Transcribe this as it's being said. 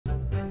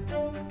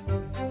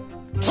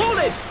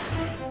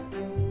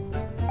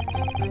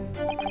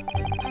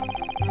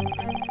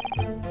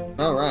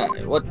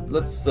Alright,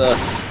 let's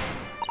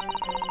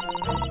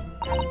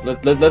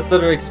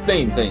let her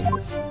explain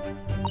things.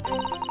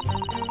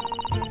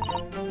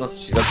 That's what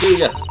she's up to,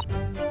 yes.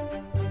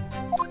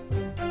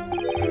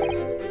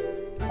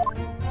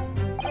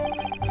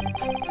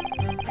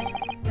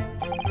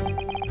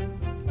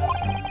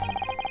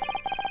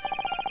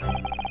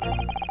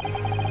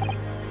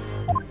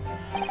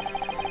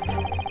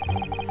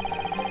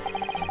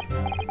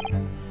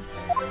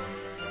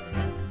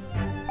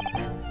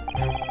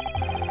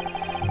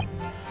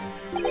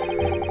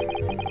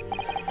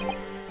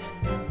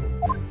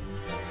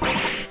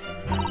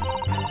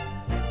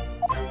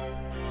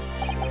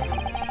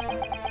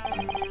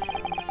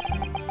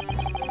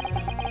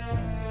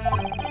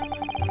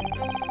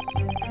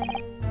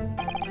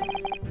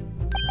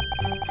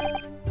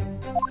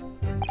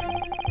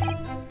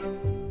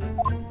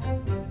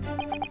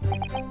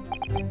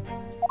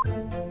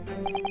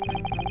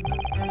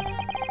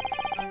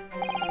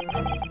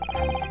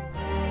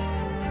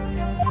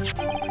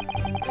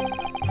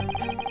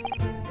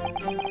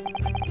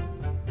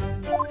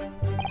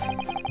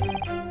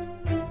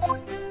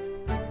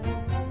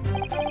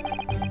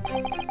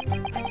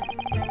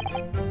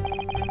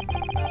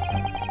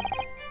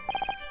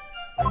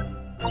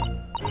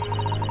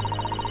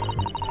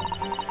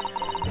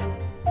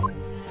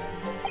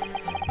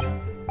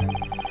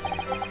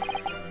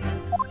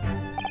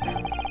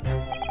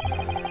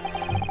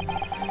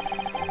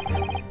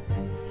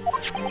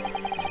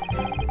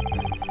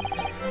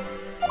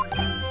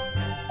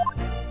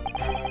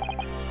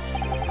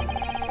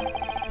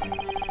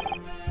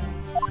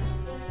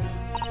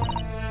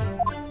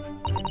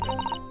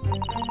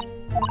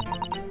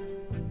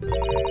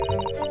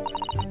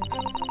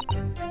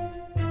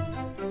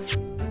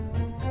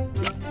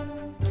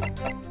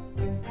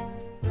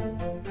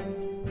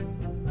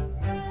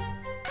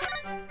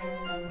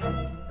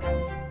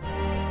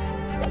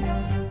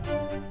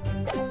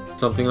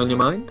 Something on your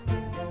mind?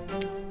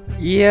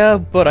 Yeah,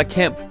 but I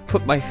can't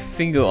put my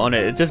finger on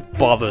it. It just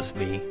bothers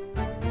me.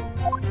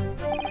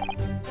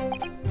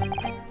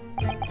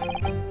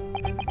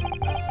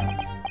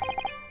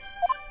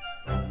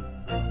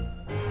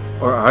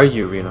 Or are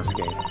you,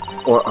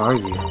 Renosuke? Or are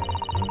you?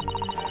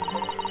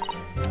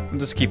 I'll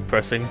just keep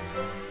pressing.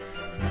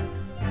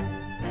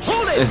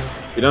 Hold it!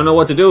 You don't know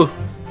what to do.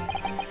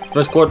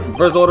 First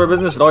order of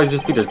business should always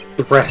just be to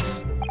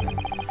press.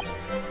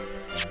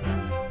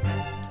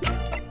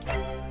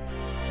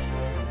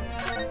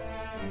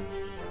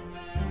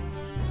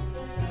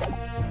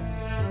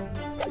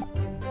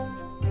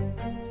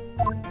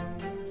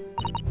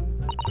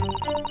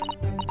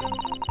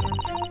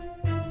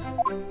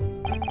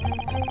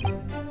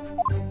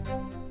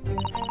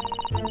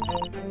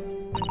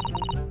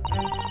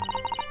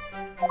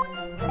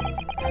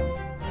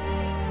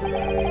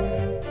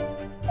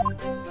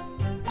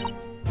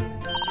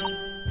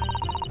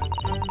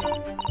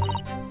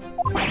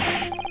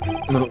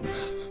 No.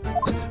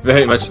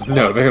 Very much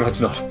no, very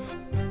much not.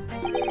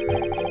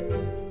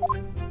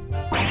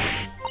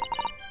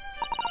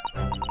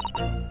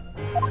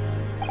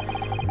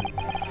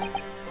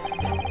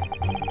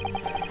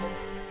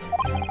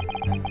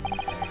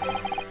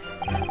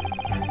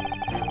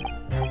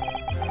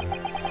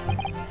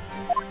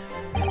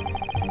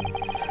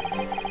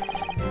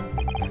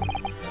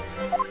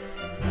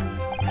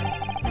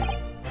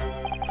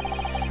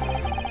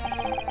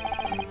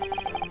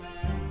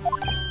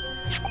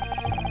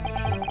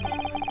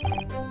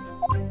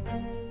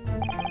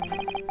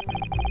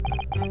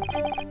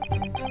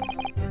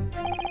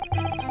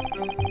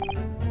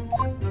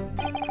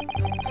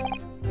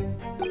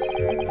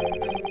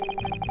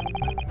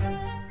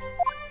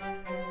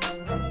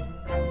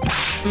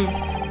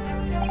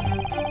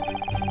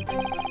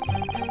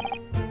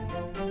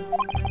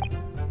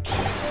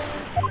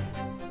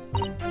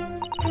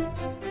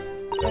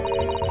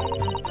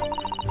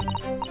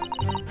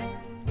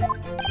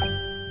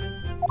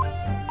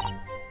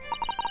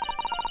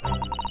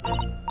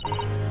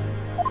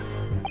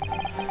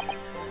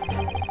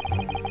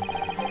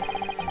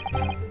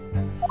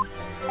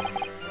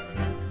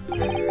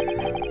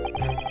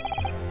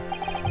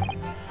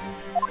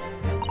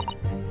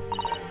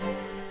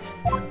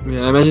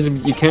 Yeah, I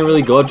imagine you can't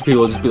really go up to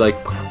people and just be like,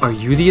 "Are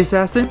you the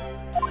assassin?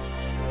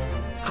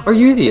 Are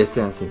you the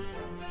assassin?"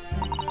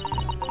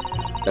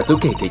 That's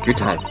okay, take your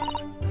time.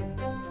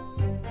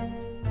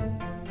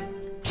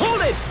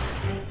 Hold it!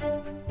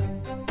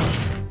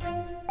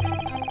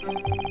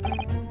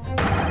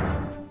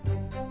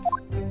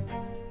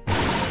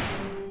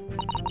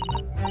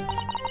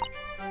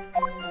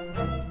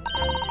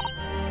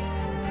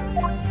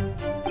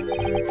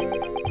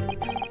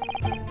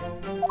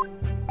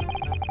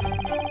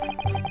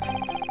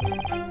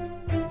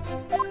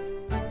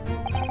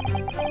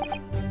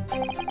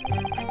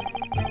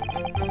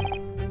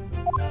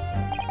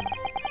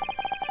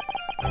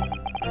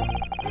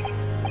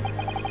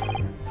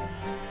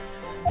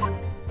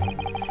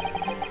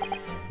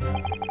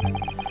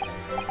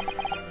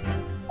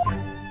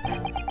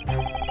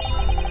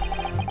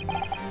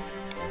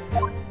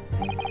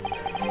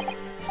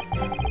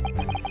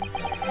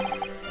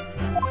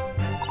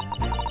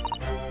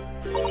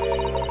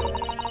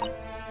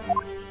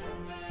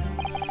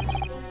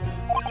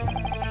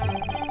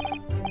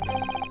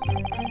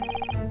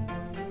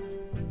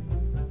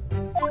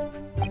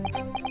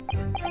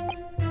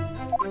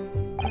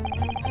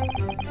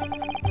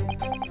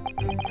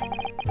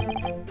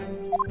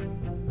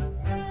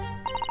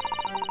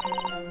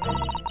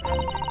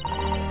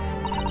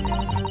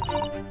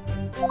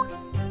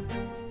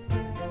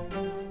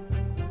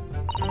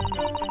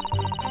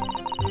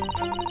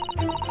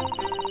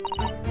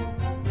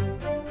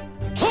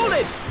 Hold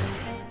it!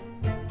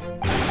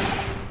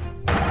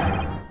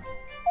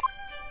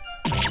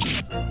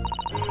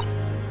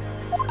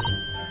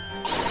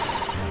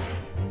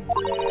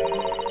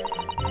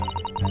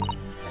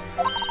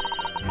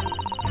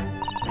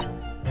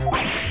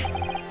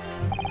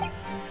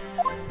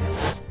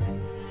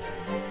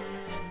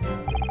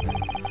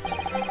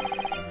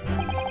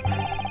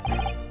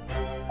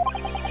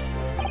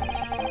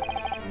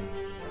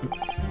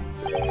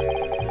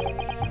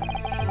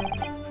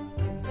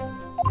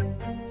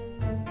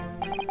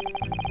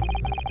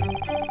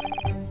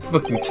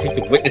 Fucking take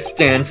the witness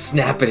stand,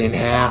 snap it in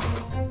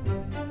half.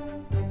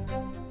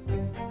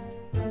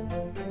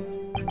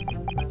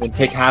 Then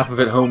take half of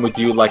it home with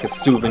you like a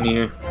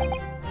souvenir.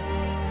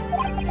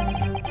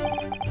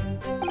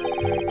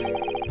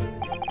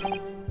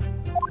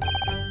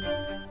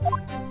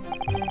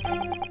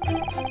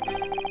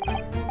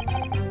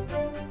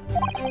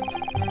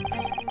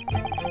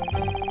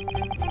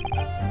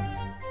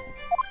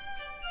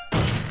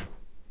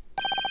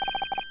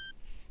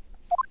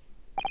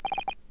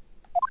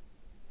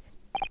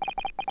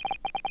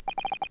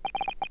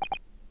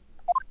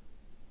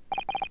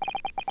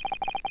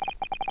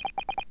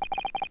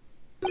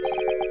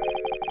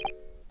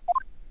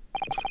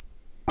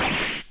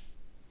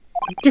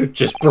 Dude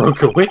just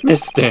broke a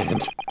witness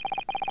stand.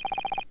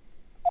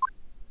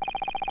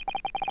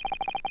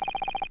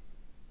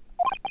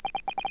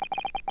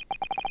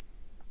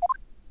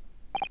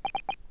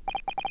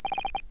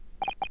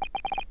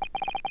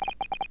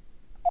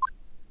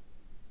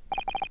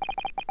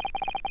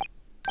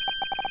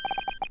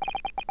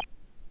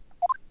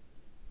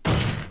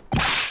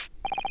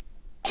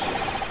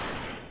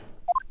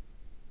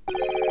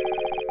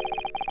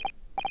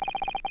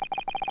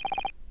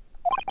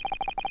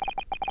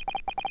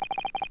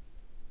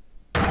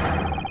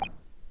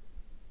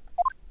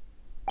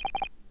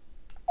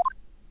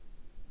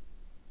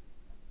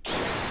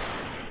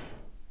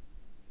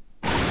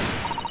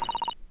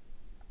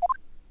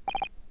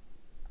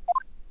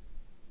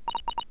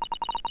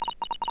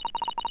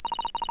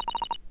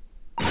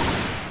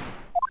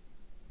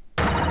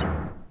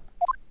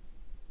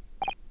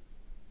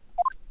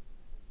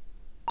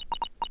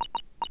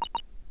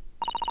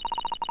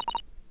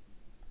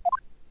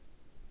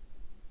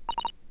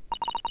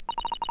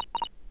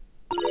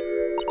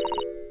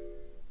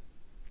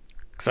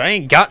 Cause I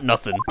ain't got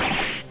nothing.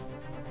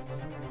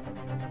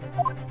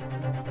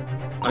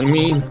 I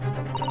mean,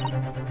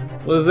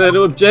 what is there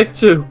to object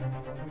to?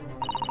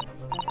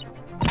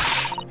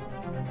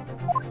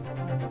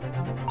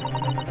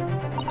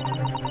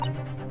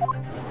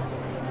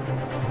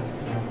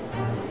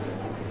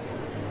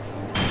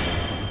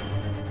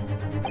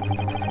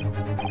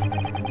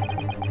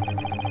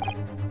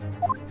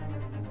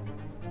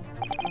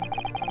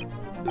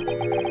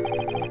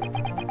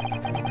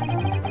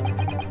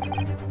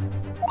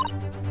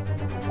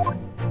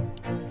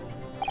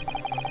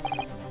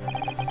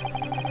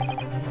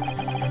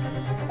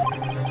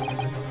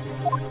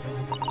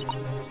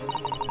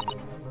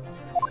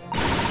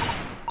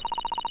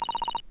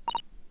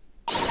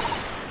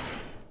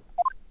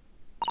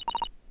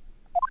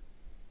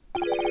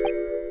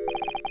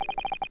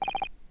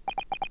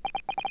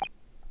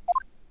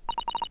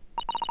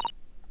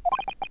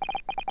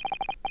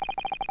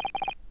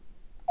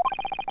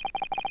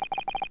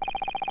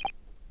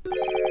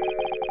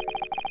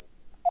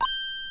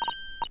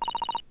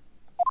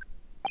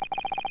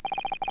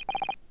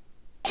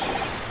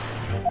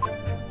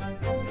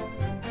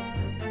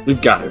 We've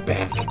got her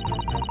back.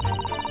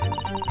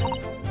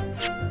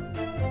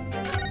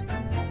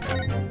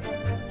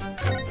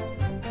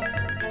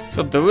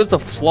 So there is a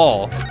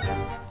flaw.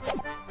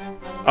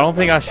 I don't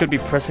think I should be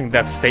pressing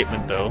that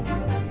statement though.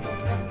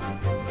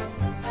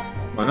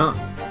 Why not?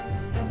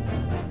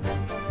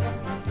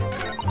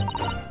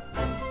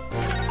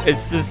 It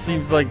just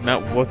seems like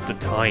not worth the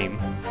time.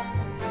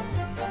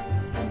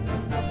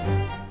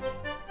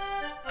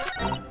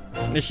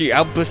 And she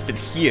outbursted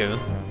here.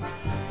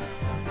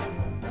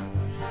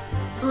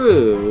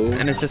 True.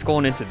 And it's just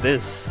going into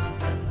this.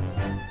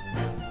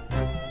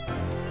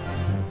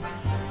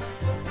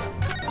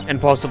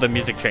 And also the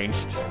music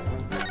changed.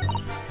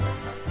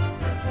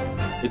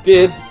 It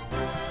did.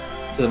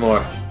 To the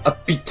more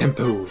upbeat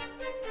tempo.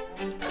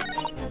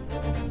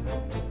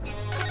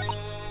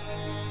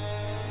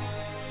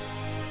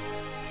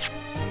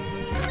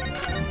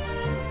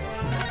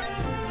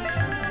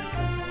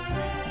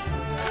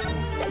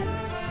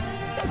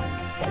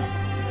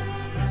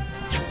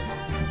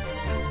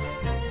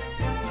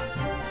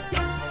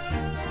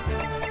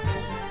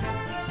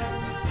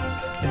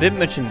 I did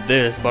mention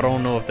this, but I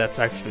don't know if that's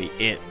actually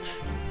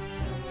it.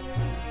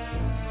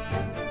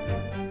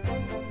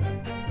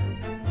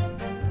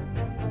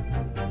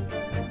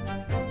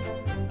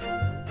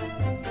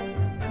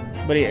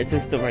 But yeah, it's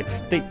just the right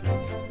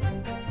statement.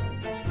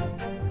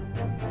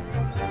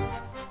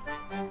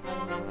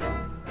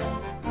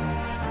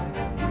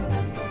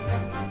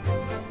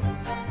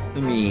 I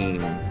mean,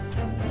 mean?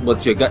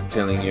 What's your gut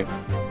telling you?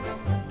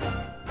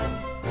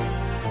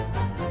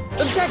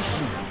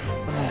 Objection!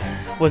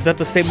 Was that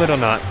the statement or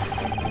not?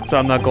 So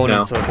I'm not going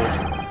No. in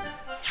circles.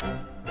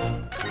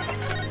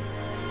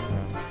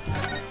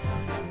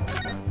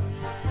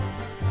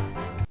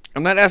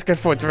 I'm not asking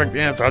for a direct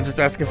answer, I'm just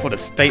asking for the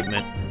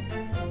statement.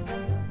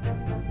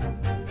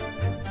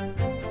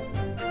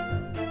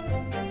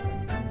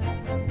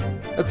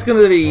 That's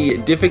gonna be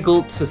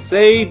difficult to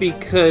say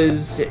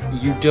because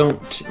you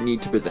don't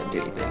need to present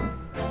anything.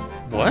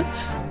 What?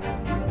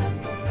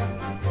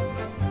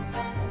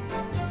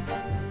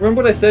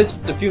 Remember what I said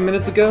a few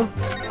minutes ago?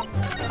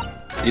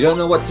 You don't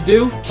know what to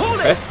do?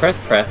 Press,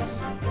 press,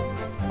 press.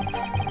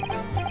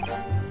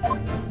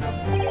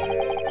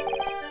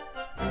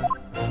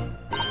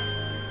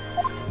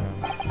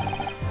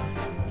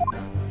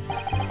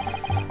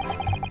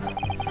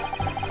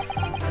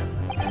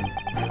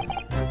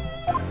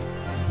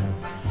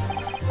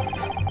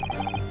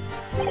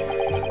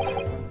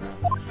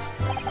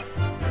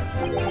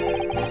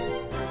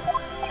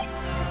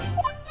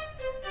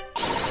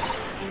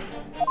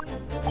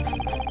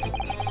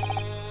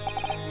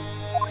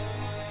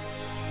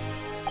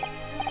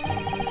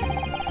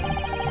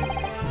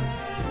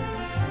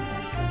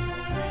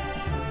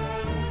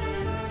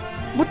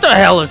 What the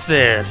hell is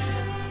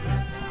this?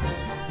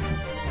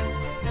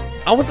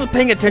 I wasn't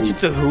paying attention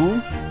to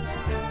who?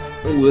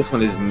 Ooh, this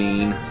one is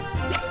mean.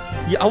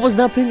 Yeah, I was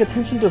not paying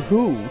attention to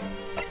who.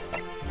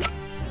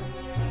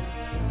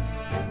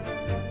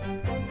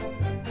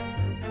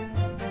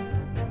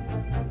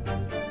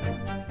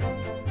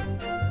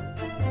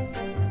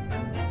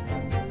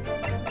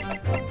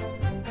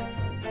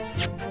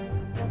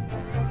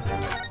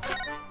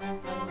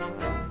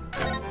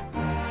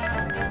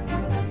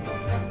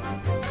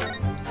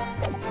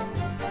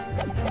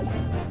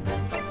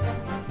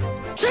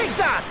 Take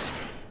that!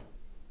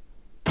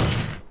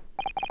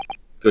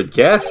 Good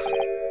guess.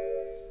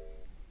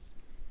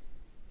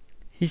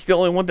 He's the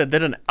only one that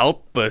did an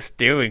outburst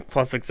during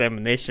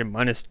cross-examination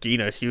minus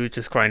Gina. She was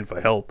just crying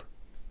for help.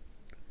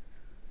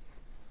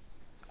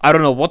 I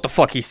don't know what the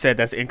fuck he said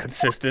that's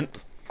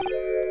inconsistent.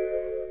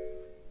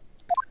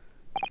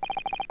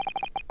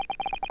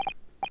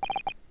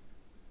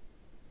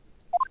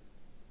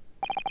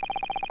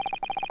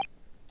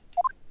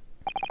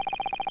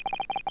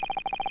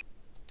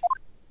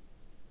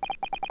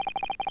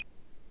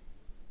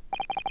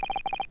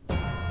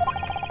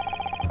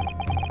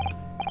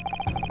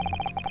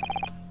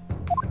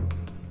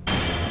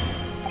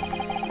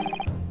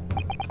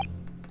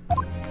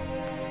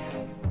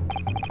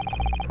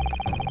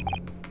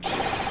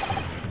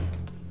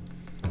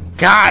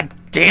 God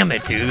damn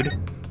it, dude.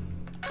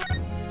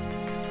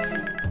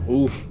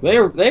 Oof. They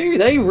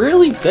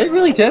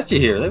really test you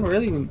here. They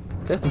really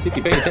test and see if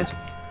you pay attention.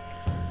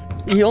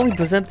 He only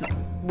presented,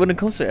 when it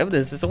comes to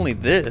evidence, it's only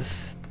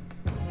this.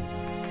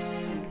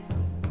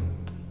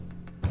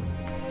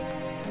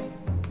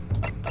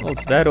 Oh,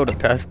 it's that or the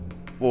task.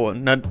 Well,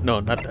 not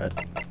that.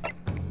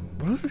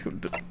 What is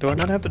it? Do I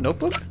not have the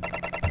notebook?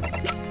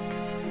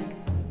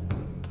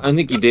 I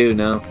think you do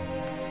now.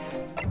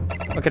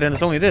 Okay, then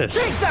it's only this.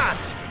 Take that!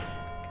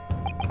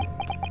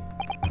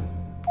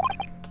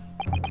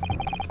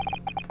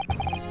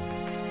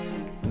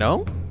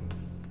 No?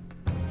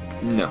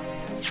 No.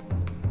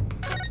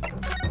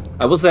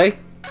 I will say,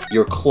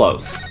 you're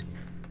close.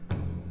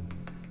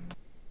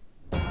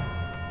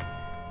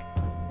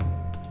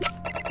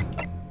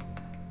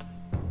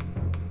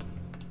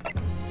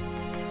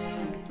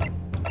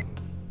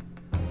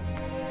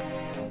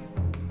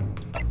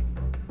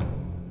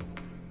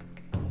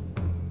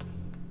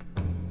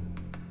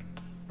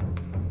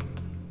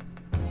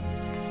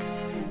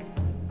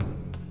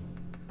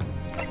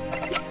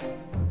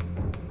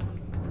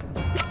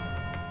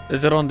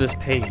 Is it on this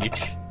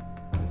page?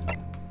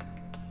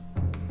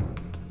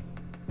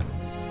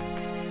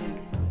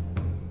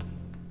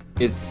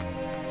 It's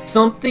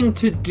something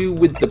to do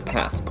with the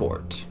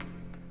passport.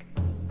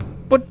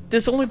 But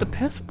there's only the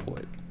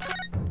passport.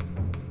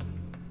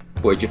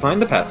 Where'd you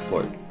find the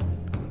passport?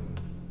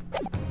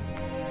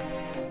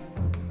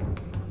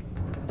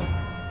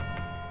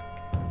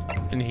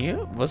 In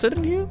here? Was it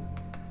in here?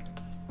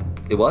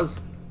 It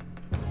was.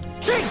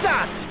 Take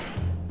that!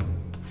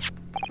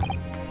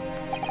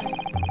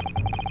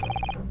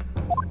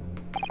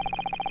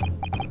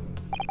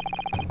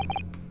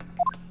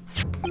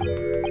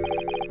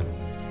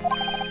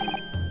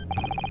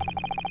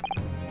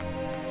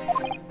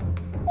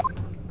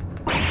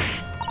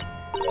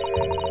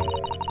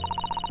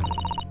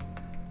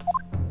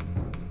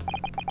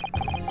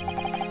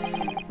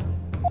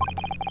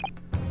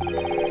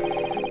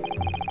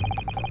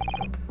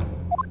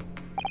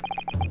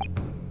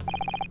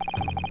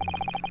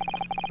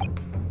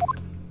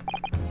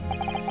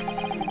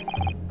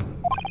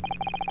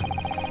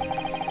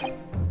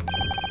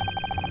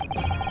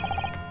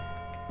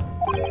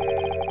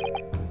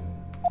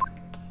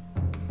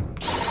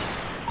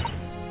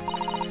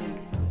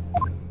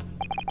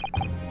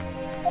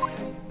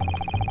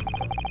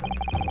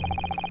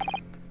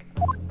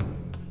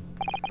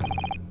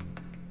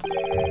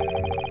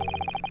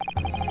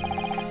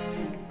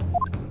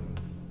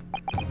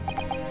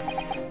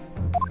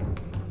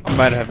 You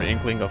might have an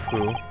inkling of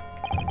who.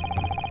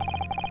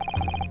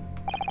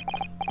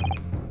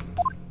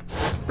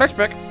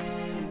 Flashback.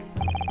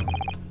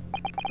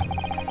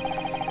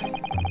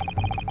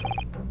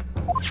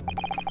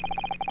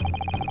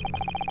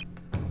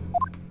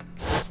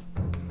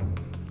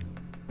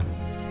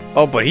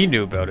 Oh, but he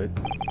knew about it.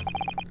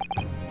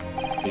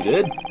 He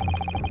did?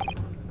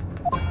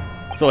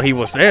 So he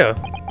was there.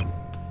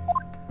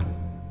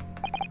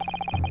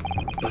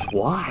 But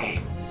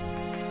why?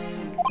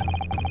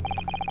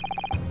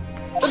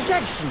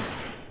 Objection!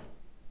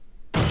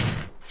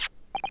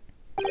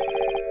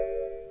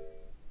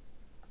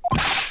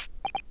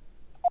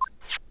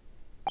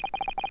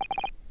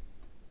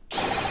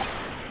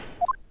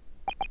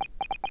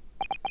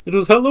 It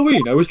was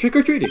Halloween. I was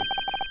trick-or-treating.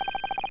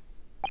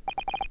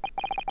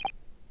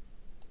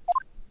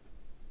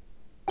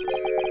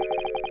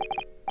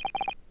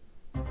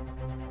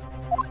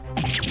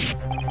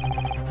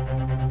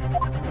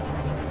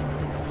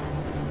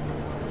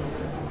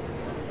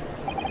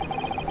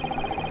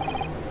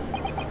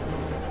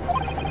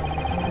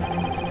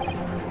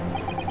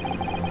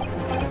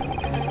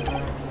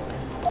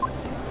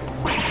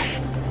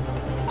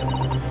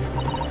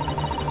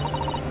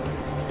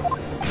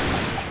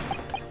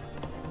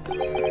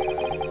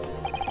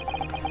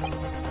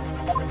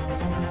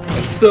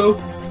 And so,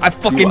 I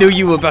fucking knew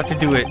you were about to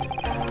do it.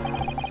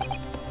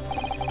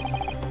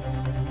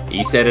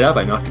 he set it up,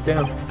 I knocked it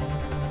down.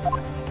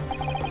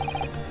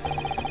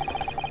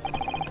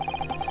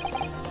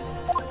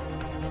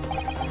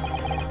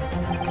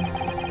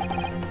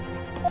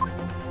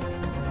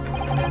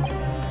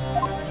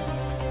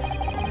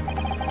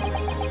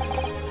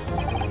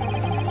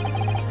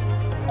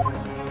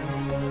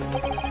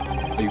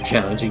 Are you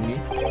challenging me?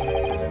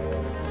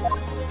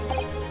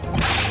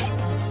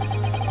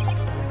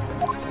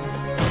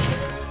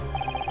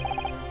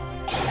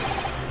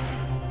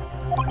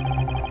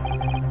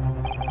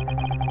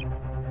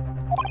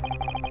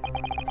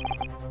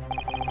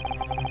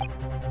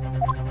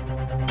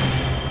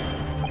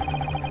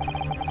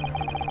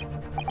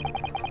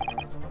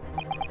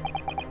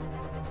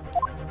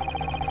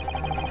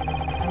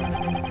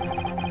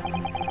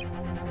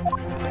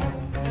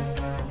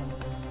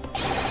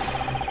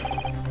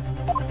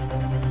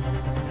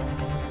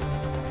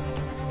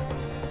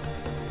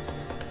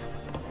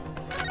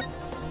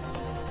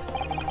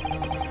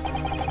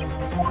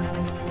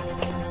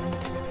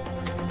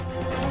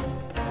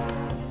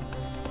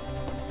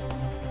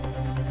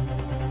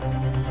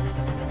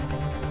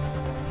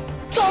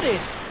 Got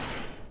it!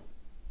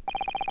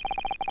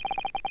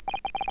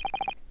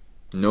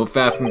 No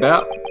faff and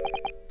about.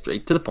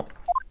 Straight to the point.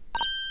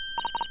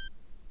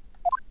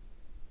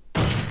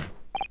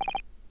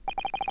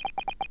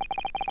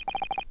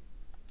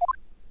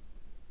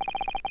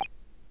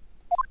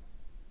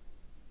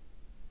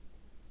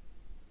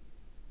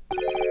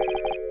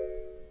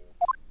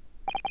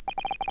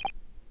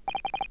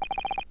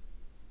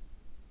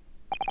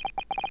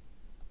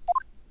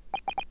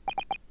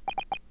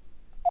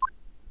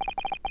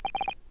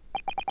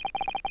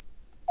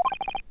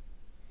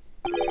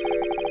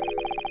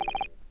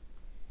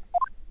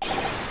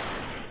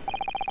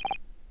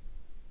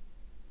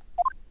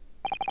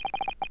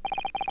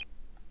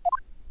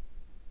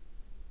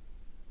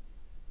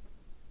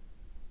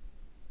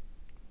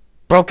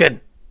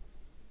 Broken.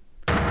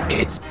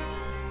 It's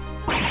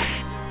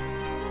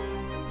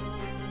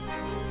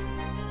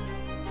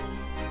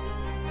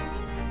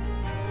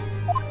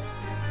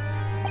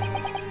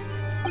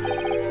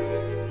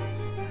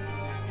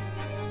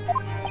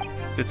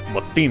It's my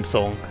theme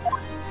song.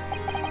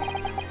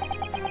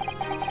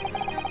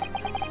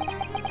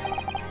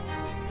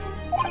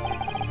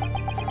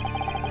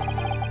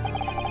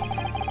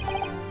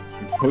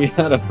 we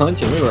had a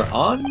punch and we were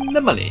on the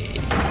money.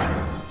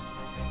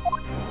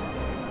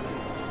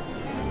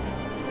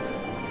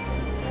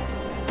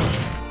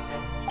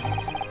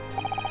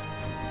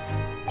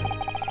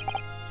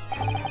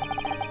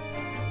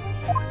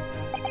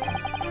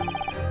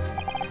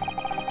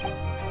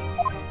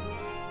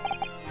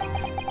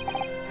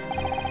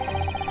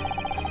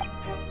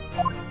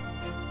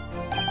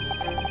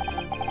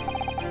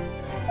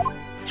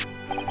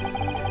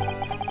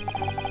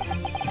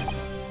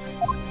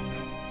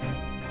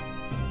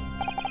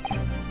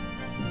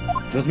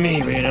 It was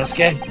me,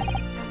 Ryunosuke.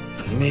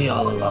 It was me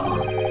all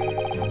along.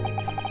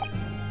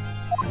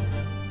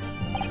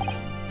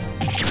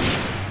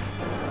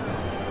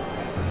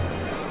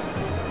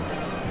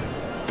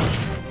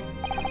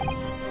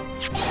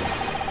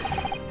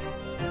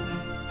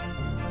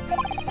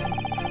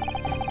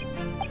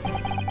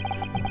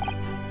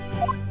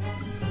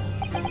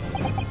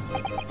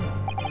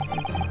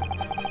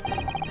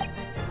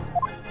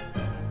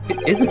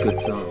 It is a good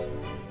song.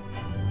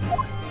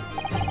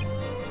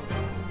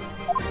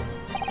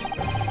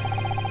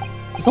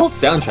 This whole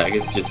soundtrack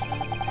is just...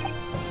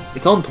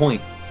 it's on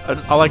point.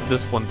 I like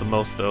this one the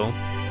most though.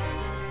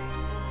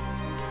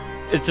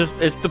 It's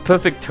the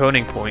perfect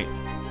turning point.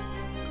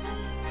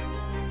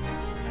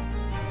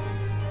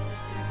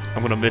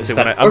 I'm gonna miss it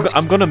when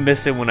I'm gonna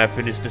miss it when I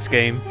finish this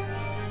game.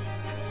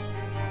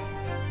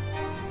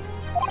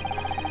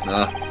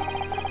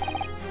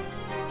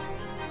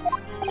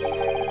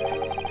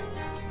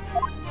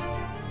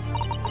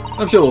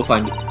 I'm sure we'll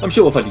find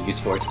a use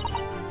for it.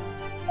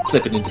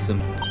 Slip it into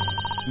some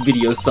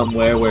video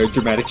somewhere where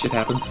dramatic shit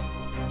happens.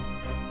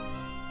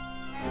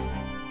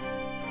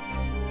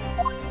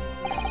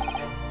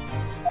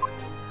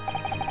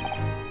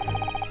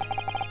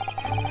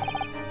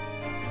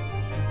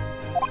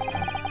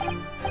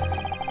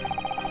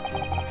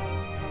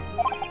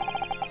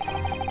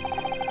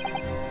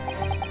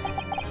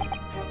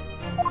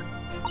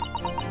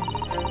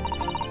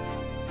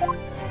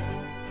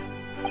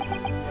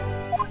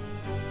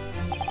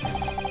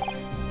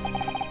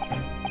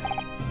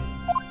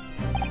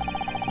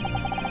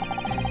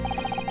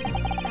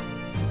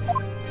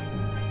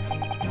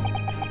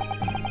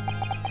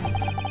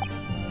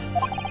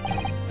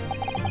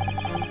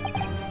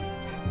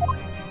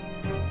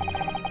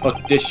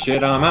 Fuck this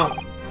shit, I'm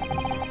out.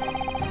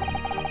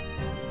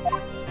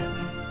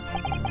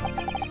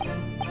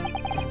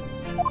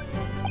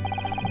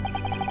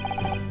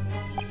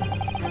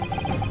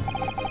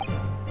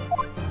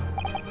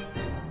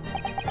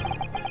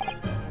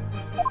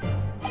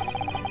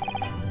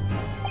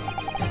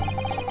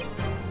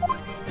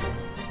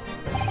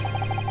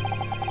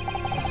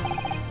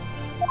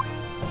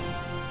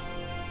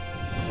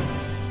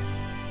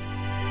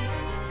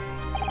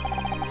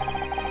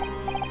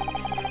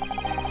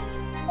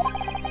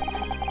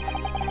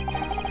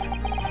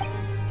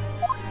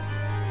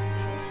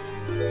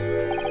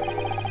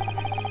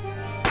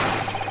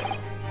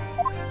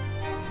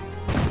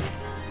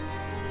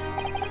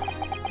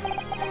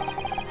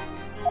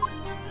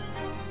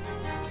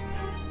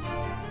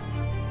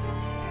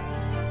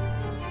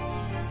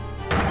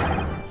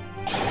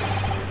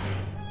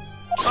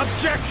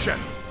 Objection!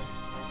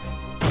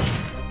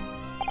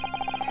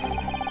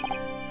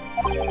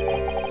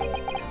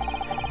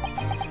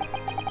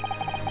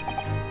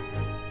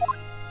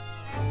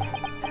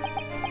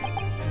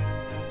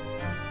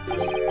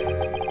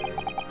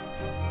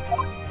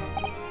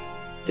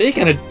 Yeah, you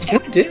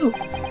kinda do.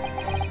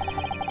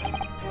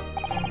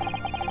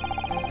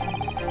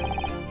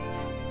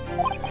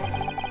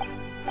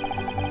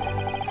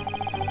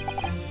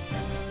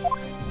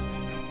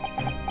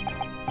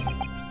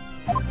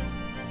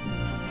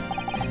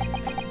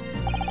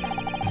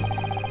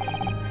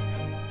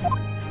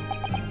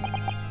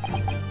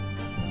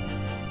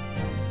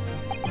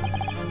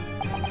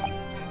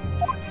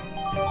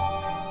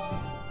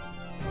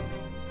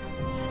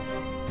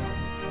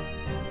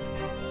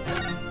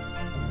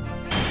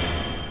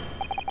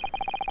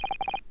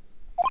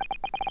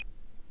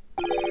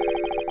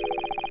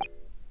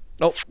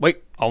 Oh,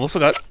 wait, almost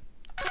forgot.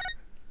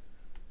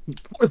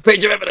 Fourth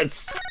page of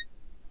evidence.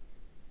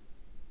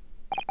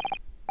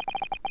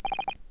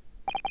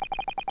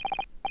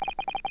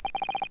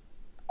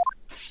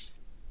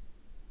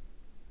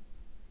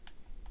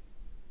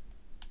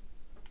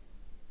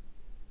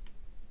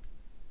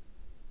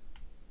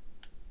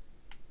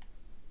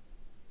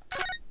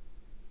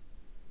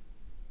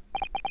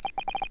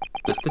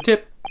 Just the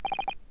tip.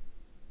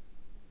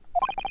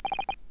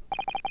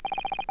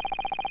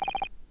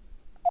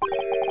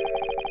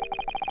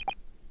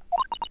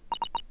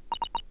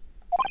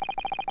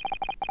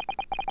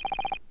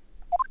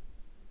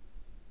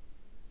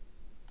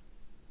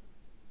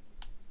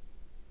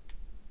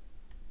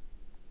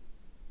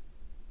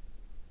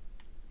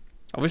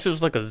 I wish there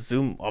was like a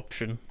zoom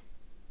option.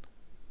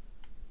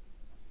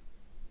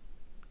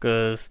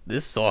 Cause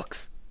this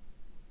sucks.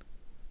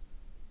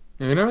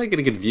 Yeah, we're not really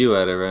getting a good view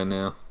at it right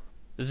now.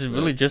 Is it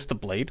really just the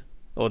blade?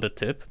 Or the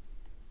tip?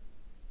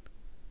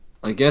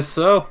 I guess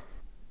so.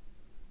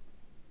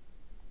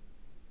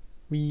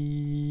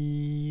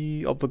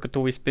 Wee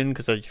obligatory spin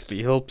because that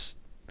usually helps.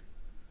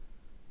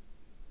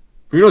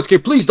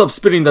 Ryunosuke, please stop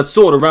spinning that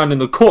sword around in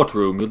the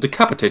courtroom. You'll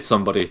decapitate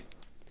somebody.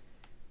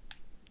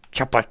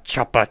 Choppa,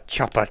 choppa,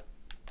 choppa,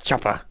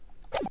 choppa.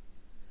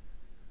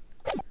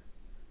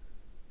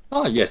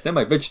 Ah, yes, now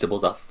my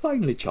vegetables are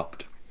finely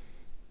chopped.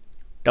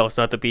 That was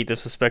not to be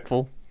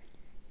disrespectful.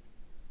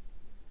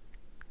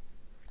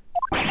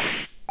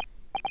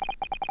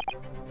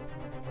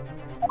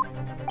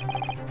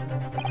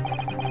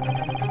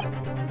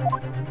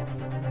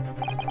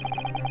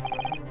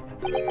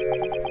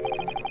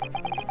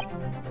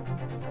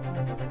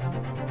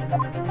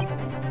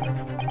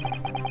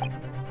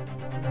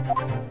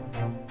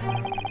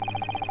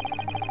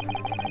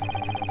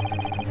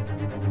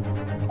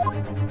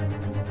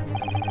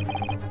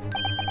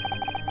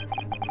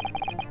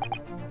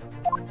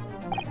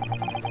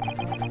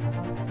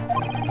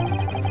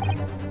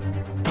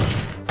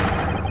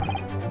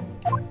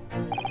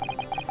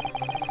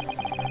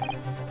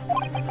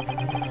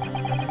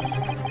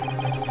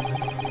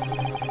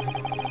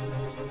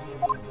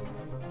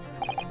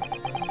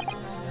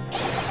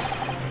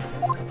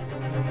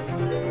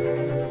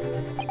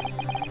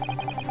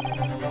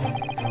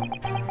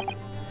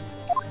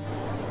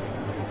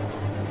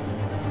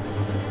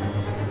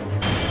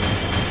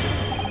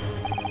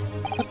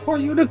 Poor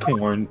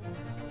unicorn.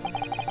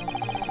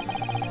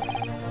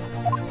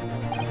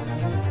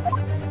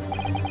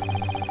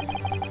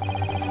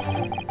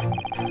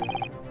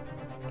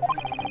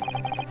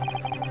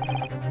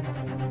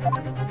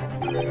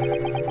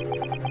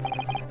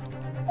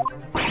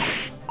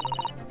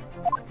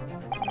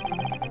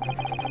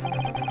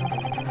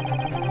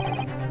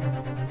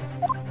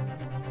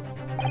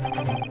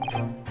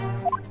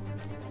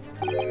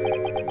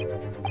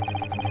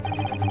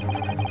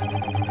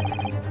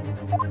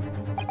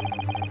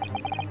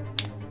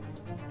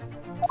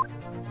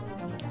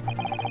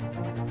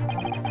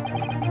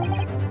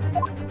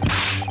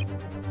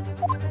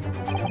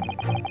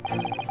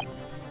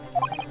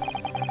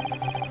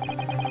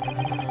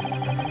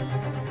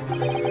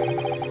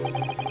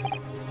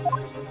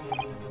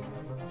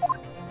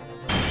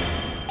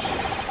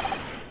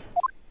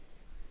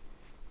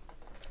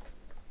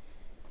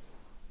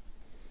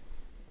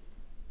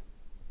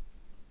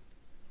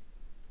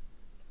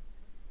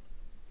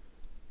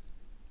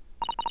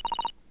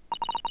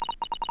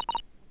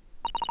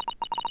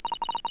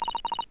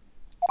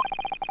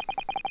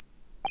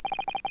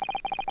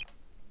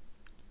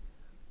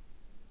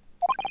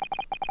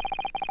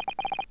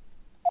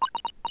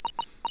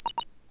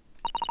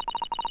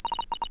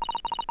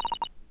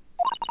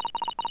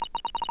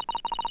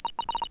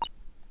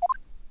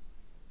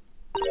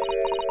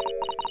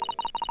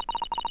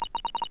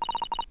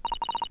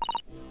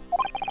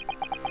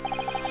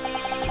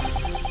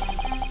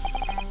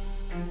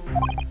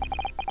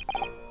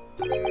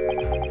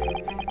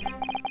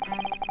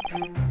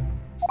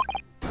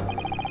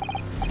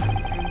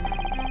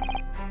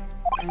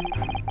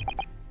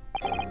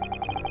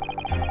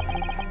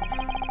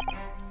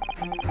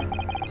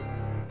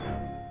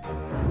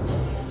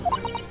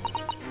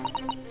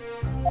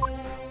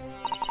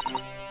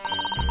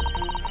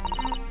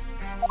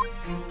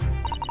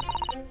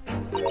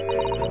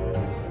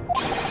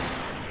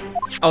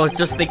 I was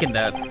just thinking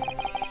that.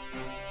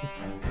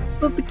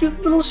 But the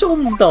cute little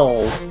Shums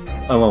doll.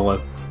 I want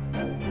one.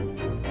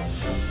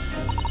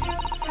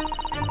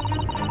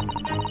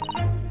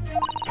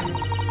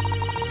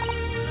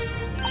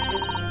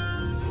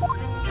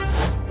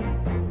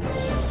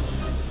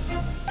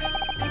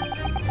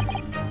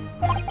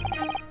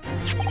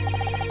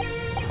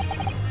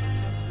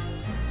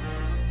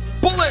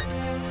 Bullet!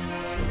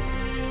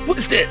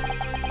 What's it?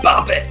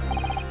 Bop it!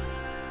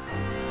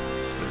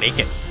 Make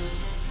it.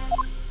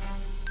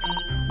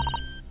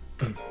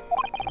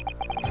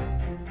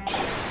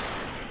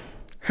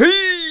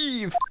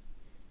 Heave!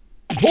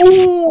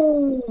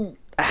 Ooh!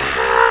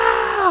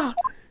 Ah!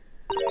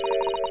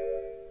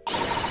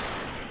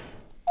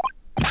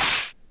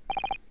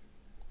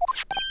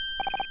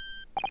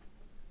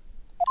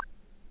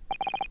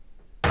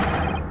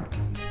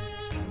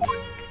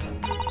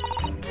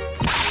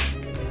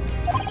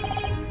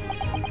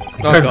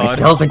 Oh Turned god.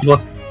 myself into a...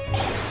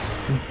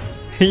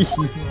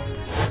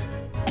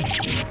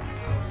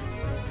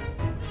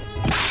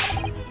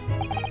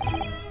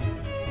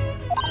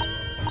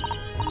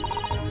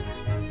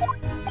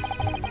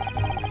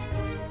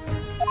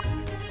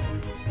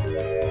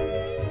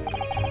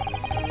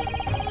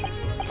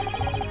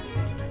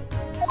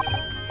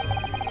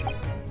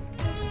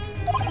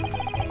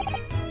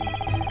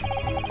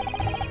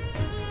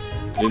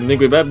 Didn't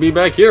think we'd be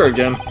back here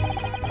again.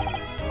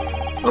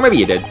 Or maybe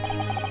you did.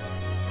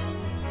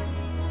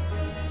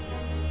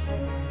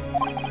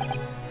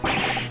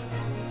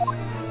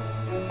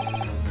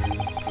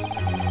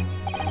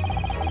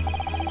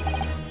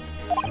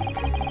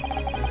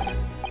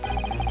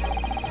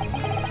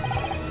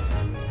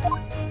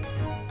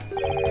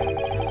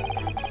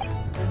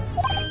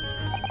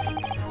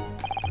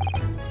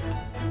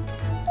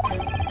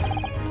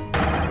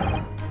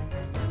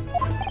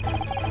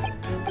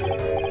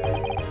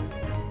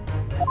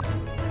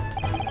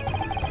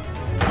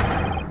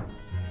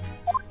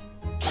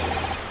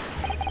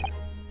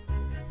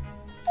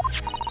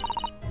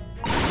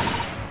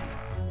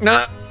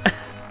 Nah.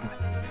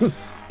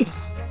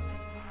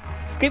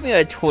 Give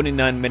me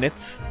 29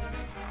 minutes.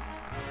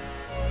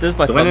 This is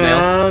my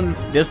thumbnail.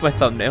 This is my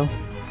thumbnail.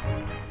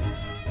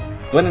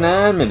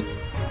 29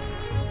 minutes.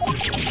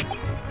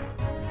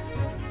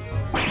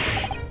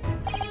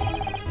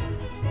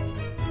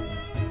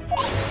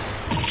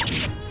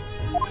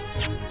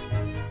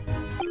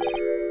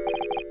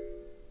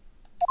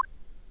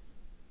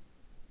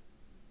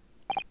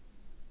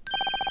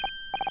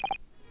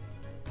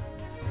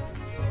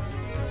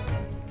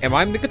 Am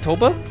I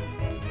Mikatoba?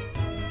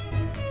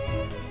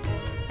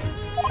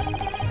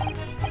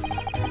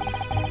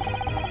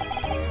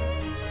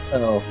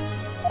 Oh.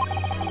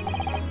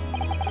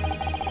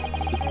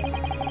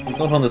 He's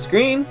not on the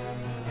screen.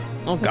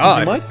 Oh god.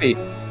 He might be.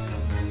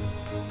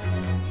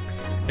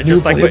 It's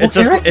just like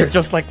it's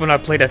just like when I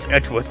played as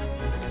Edgeworth.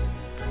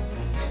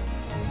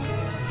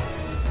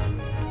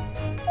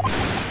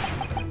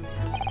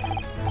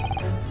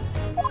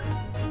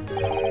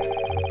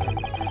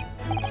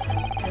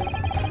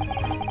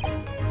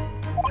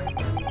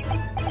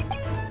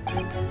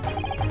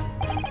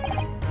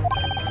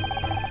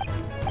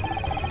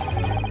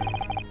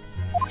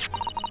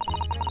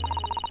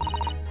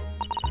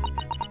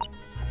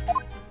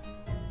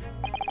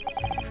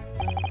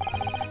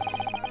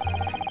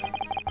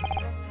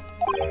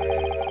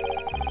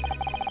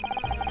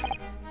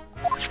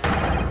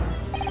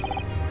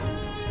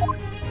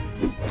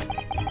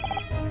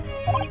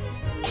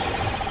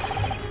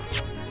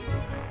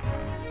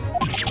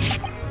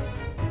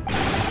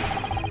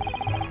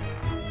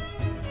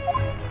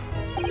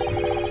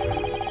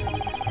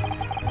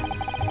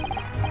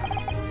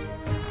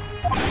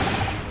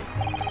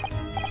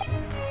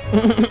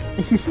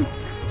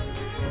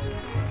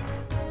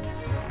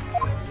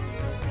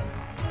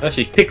 Oh,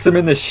 she kicks him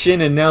in the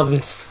shin and now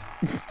this.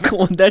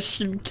 God, that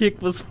shin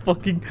kick was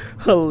fucking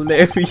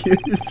hilarious.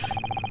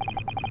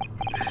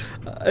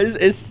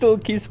 It still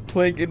keeps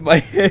playing in my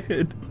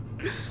head.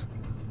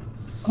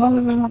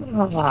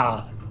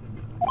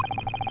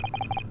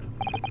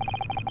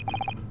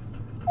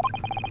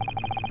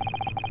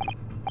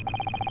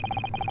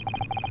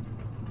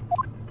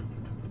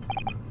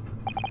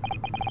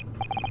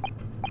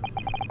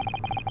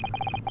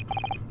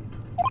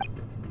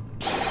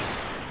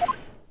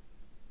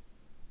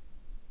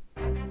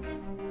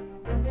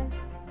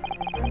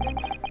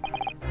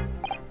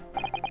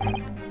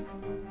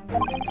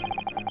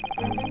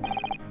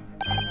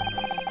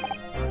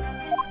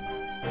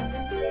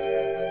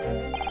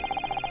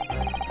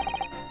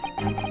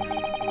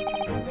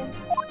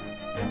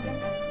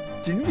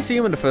 Didn't we see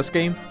him in the first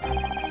game?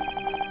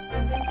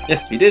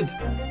 Yes, we did.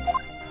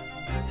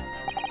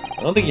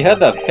 I don't think he had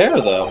that hair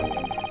though.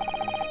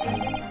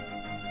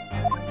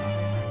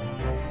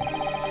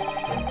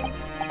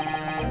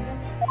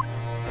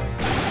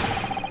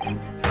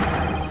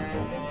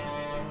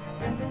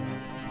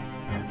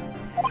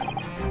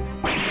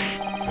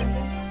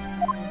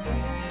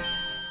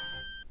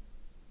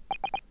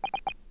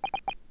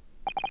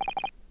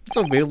 It's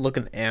a weird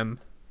looking M.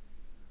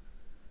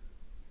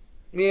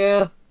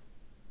 Yeah.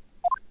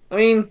 I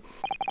mean,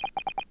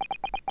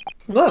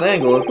 from that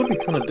angle, it would be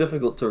kind of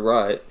difficult to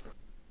write.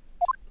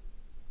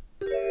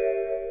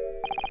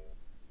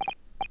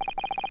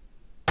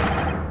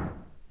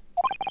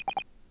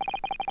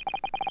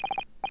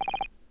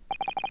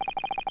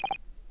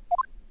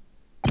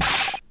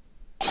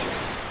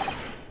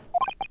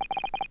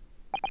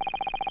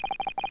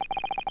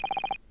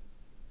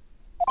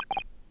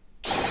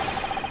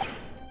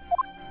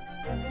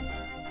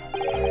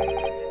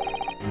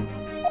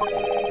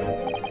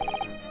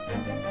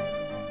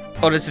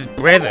 Oh, this is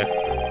brother.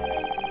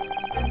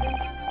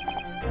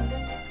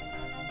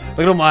 Look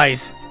at them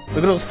eyes. Look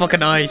at those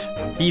fucking eyes.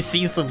 He's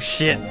seen some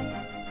shit.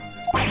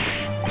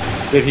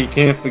 That he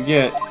can't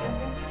forget.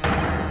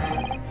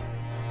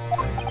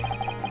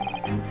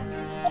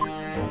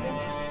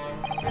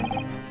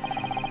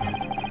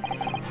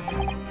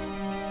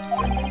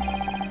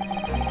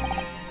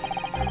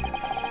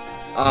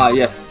 Ah,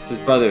 yes,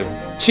 his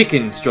brother.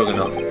 Chicken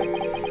Stroganoff.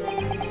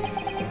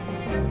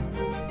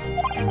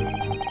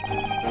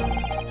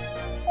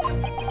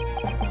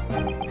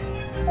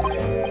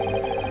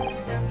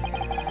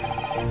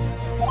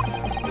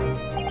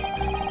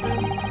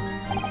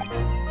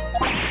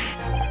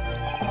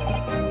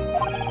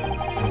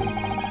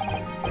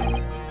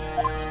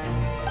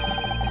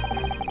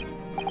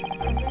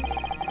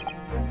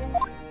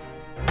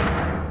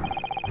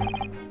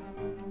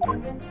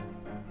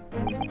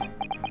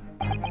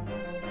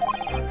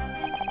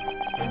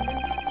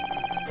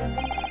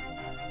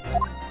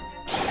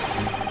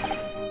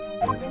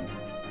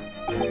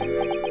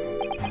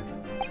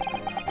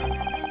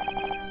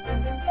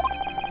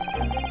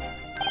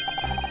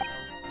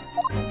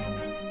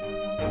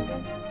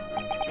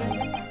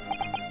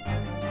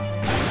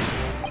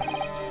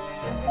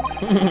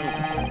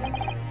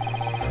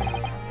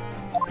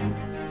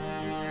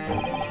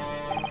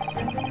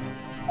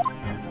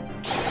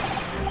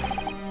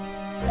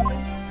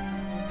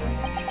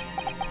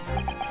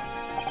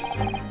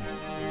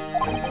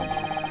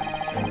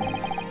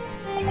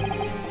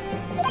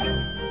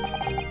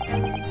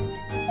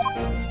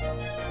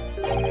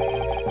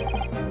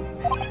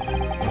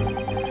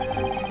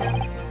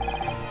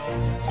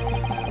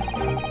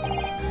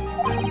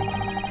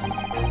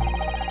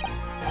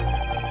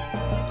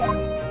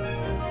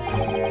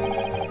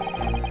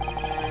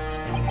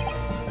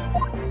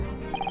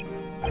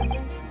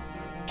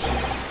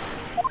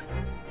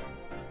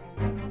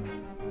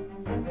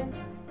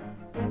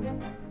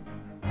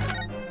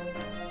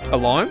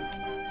 Alarm?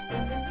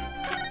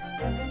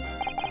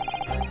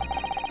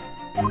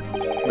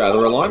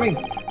 Rather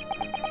alarming.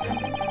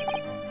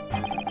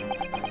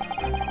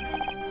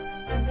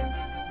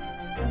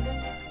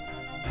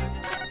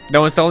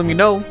 No one's telling me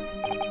no.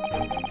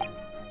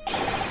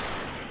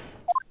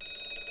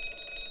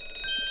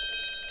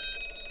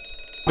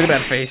 Look at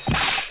that face.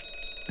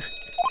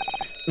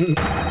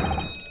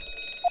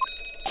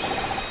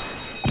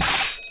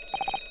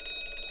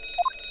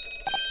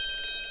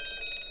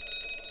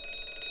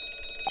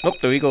 Oh,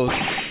 there he goes.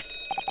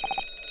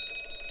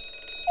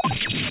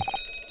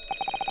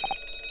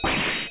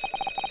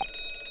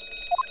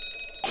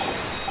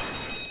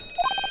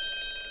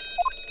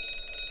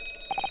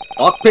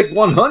 Lockpick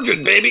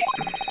 100, baby!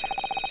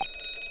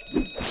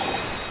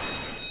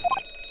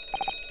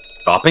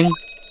 Stopping?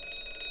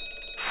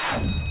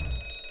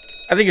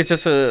 I think it's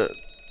just a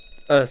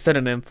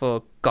synonym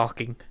for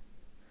gawking.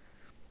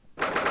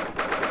 I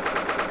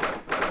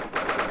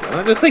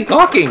just say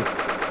gawking!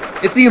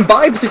 It's the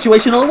imbibe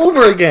situation all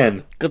over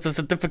again! Because it's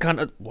a different kind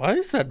of... Why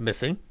is that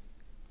missing?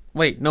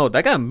 Wait, no,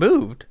 that got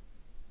moved.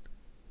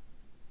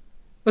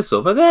 It's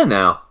over there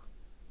now.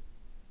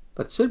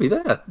 But it should be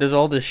there. There's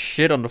all this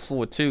shit on the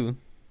floor, too.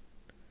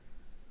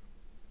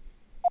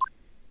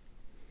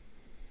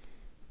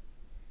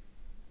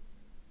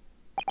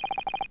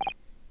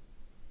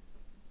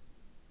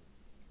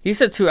 He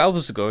said 2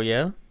 hours ago,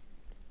 yeah?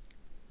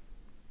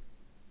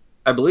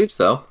 I believe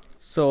so.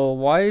 So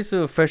why is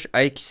there fresh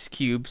ice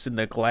cubes in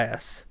the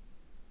glass?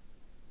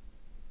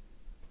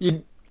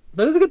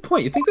 That is a good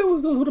point. You think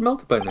those would have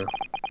melted by now?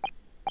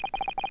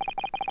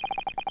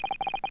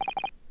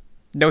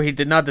 No, he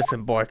did not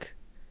disembark.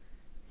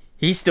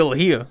 He's still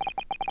here.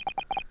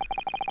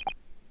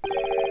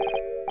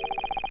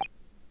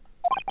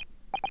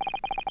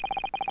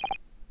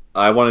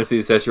 I want to see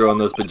Seshiro in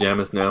those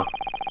pajamas now.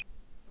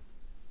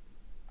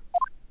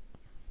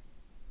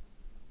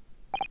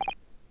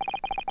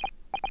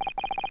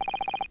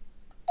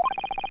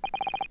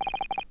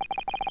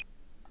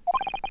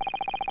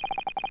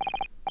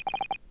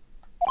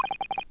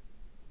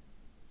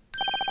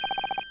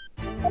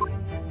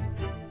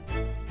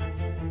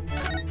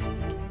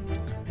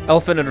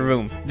 Elephant in the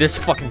room. This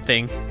fucking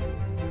thing.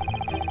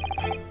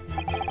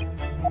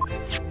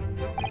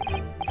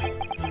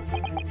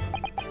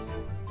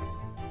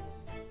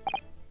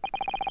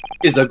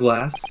 Is a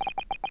glass?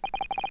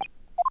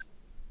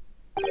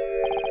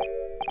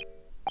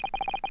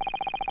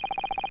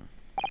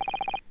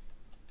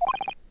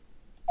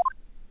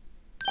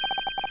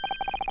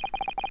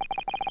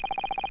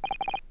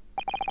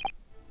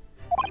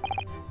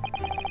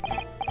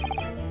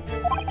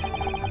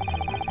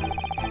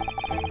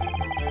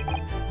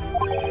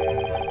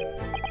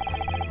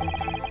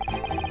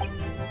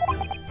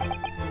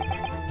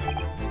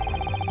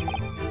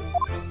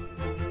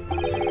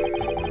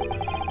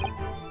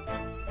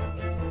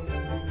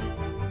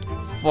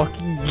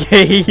 fucking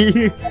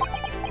gay.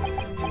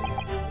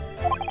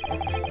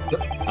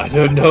 I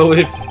don't know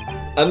if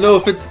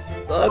it's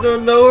I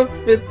don't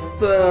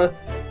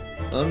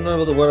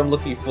know the word I'm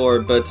looking for,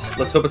 but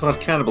let's hope it's not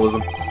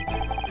cannibalism.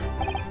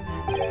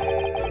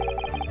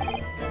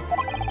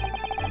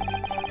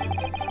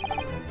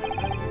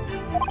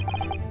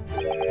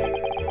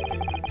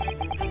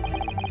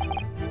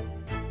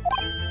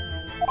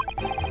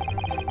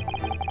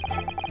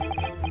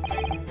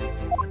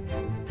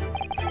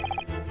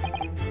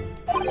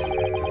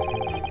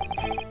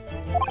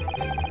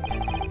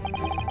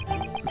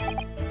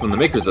 From the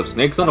makers of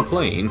Snakes on a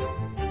Plane.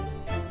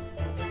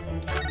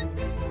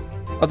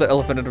 Other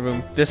elephant in the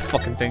room. This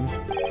fucking thing.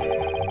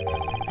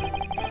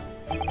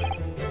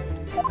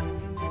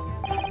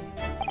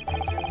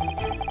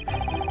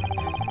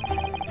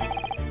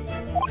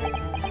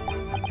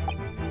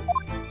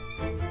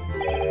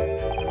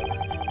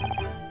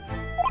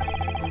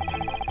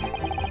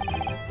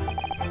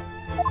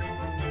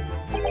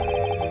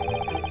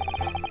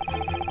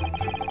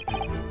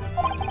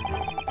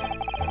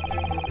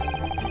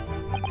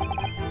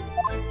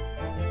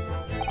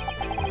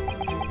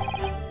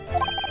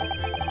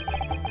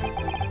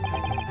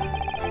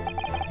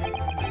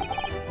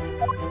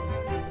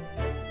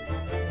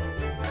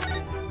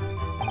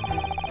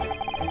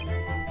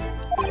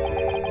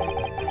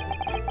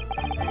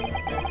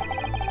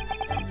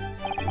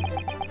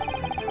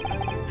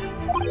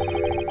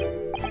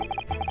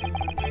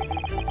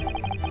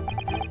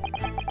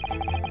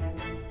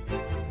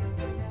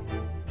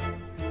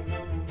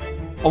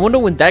 I wonder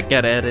when that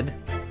got added.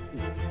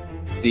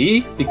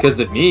 See? Because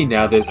of me,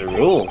 now there's a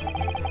rule.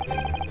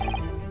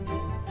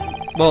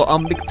 Well,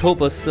 I'm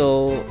Bigtoba,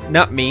 so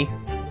not me.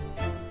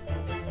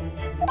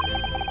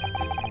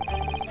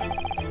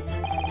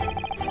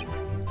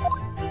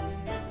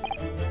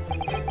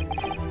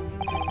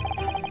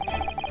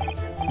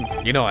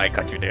 You know I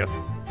cut you there.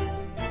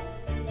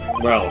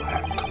 Well,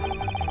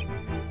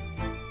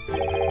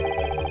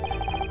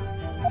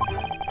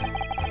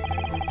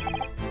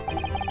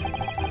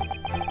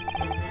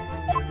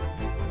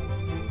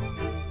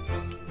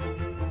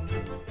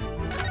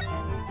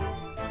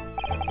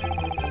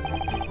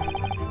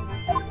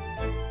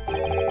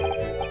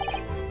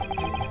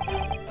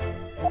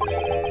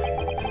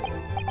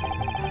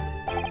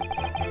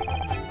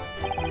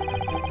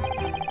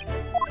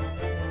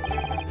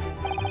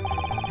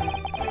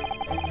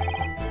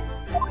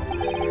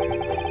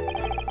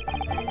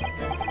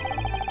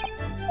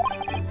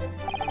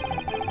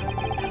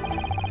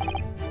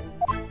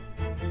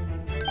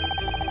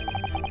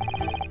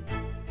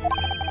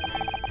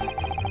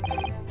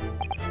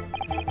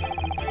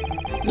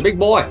 he's a big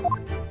boy.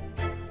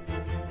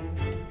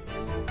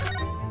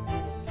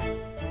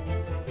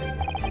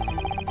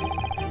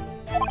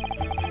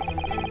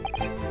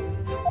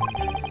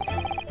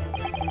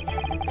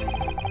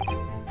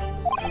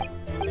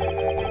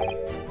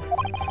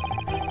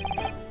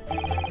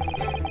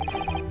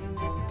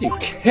 You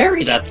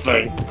carry that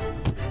thing.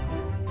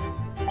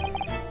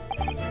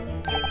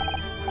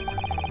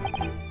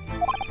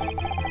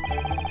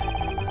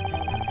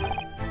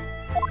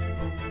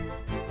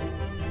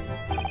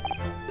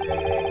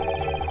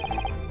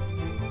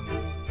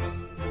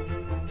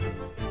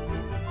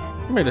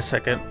 Wait a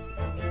second.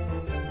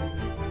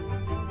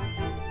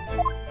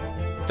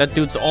 That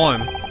dude's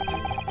arm.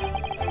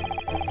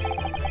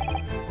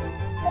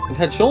 It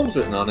had Sholmes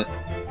written on it.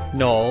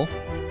 No.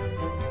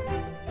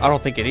 I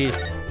don't think it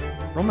is.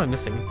 What am I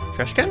missing?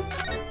 Trash can?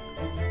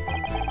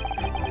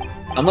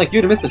 Unlike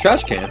you to miss the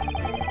trash can.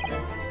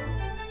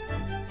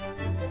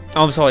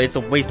 Oh, I'm sorry, it's a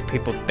waste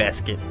paper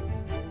basket.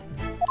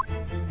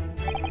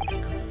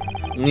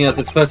 Yes,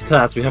 it's first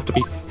class. We have to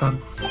be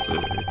fancy.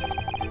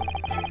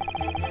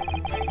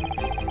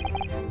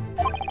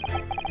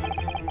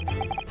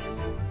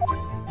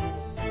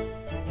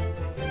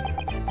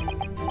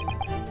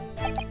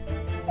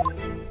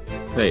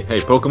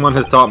 Hey, Pokemon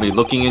has taught me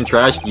looking in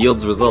trash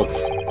yields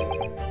results.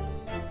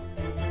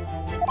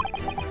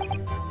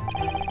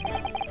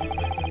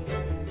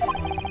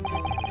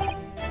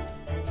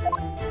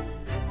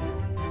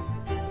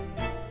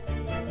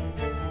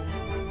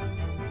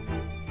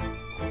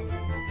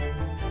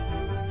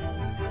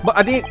 But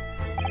I didn't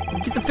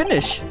get to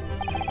finish.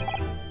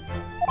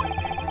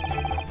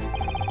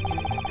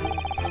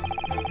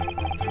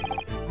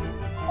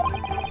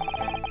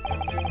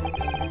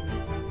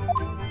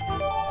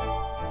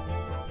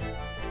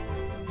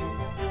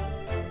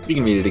 You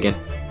can read it again.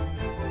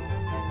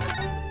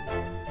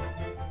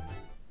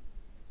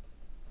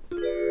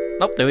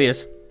 Oh, there he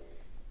is.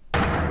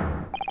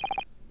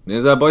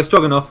 Is that boy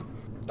strong enough?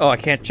 Oh, I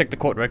can't check the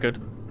court record.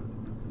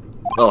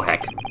 Well,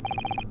 heck.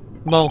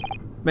 Well,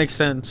 makes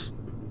sense.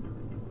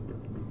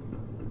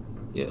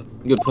 Yeah,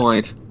 good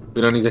point.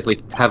 We don't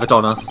exactly have it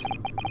on us.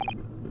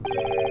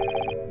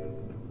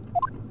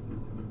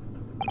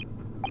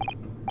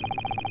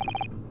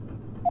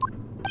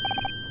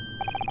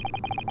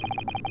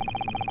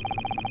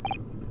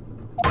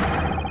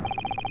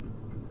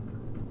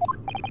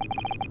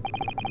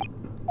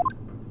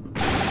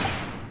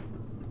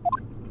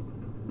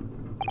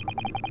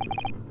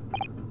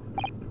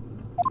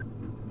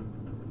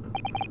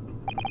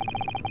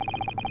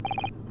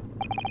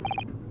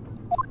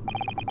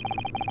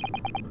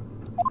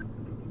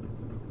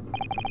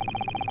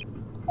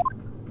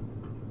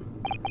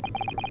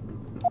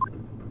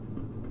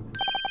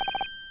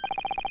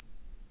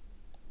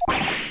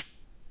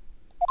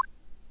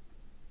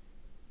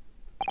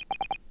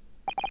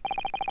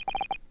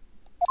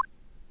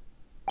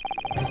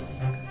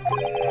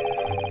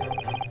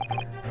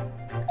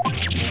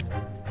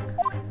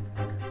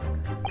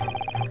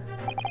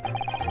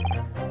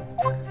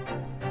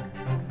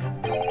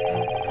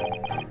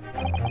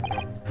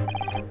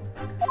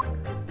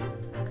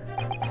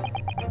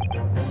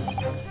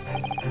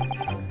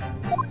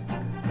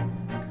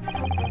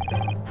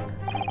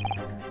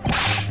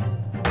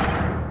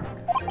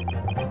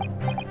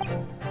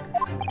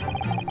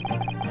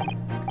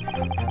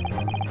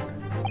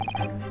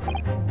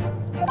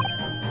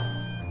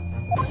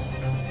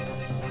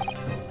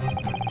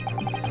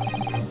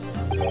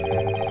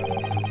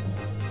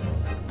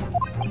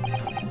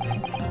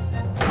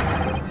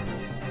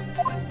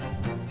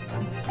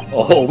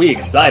 Oh, we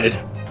excited.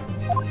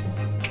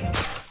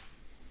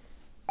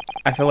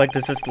 I feel like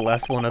this is the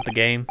last one of the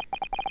game.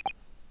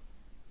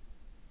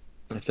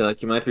 I feel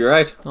like you might be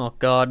right. Oh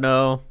god,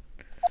 no.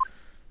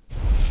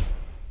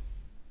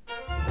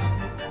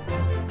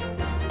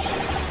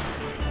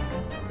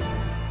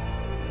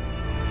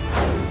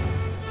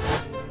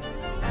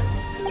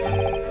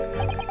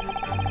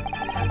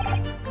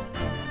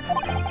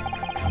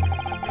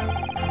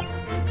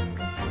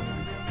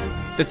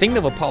 The thing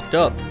never popped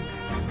up.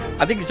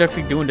 I think he's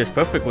actually doing this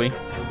perfectly.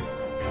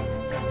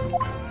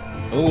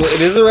 Oh,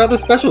 it is a rather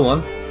special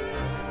one.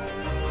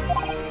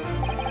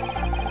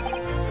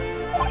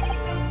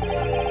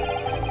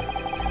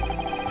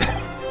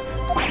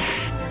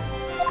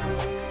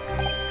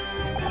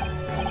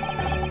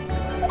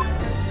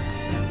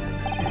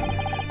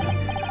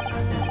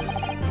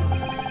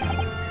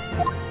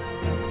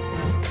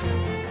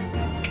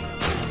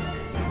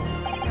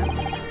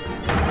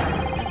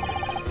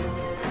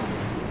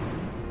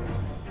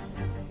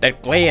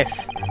 That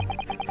glass.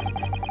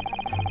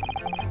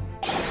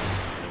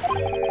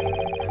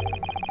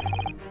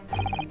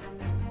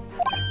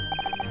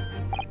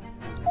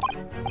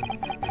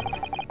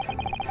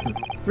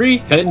 Three,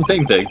 10,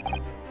 same thing.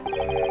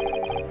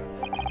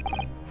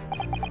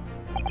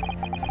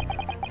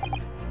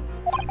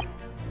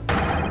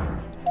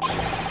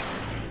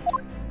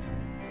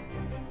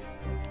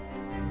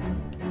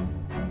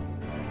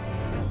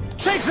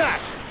 Take that!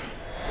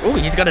 Oh,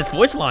 he's got his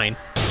voice line.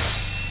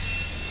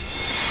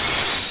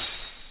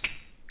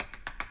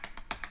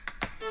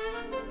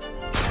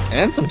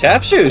 And some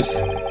tap shoes.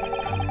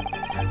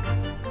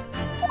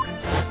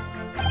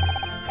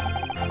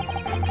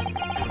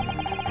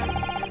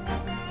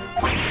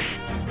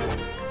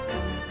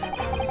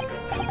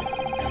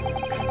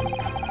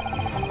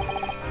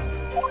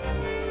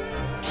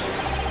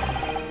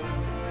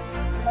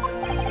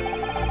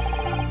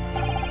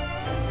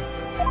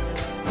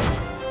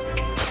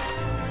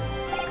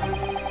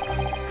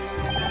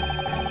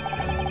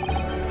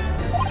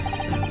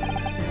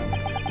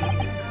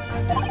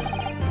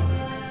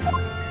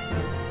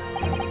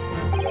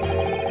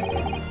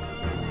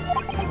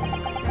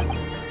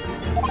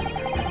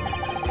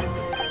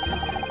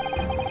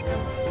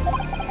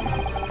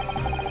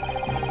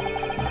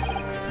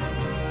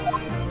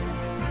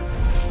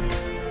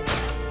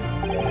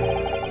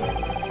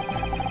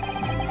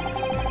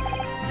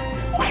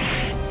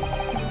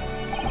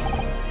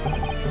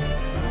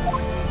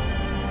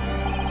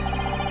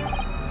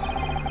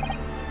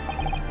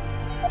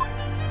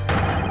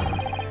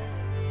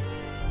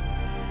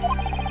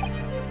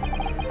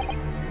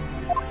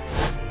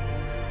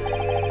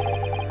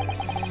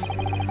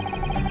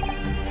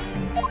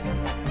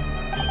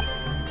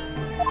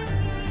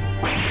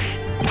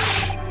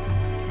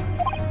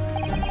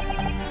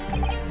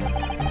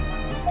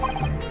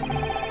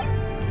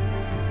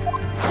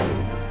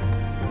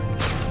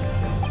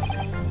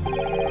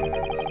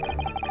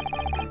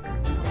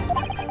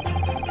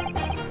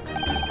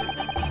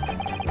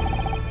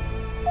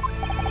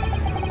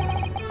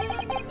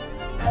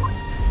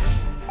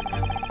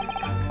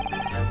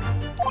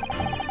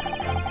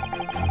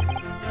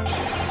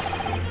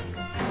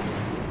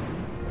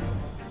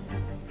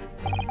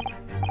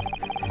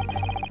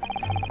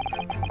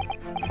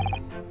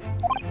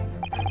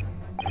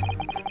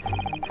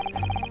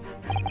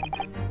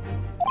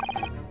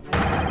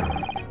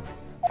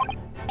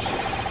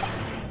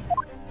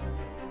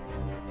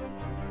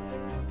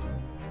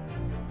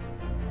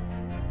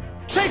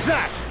 Take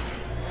that!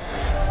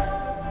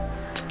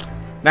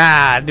 Nah,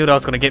 I knew that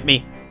was gonna get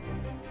me.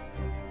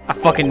 I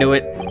fucking knew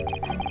it.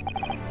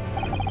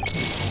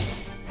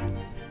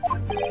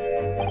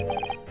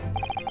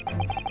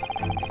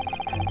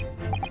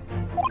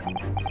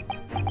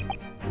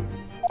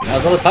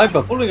 Now's not the time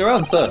for fooling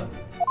around, sir.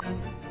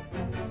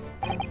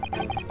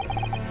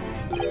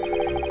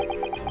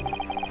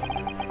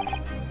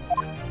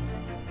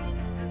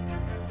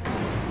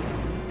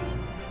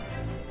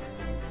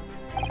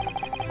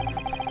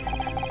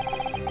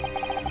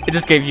 It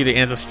just gave you the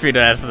answer straight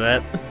after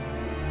that.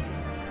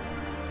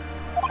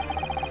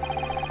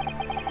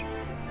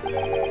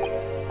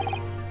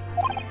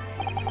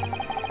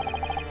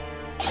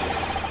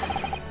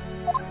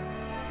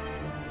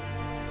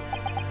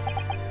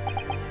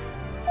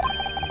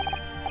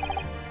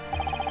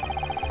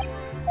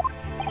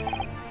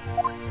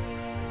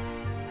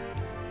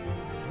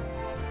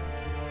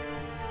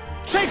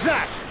 Take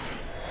that!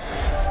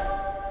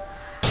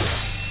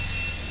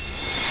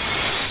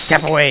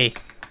 Tap away.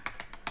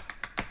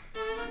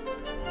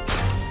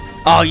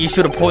 Oh, you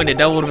should have pointed.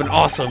 That would have been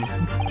awesome.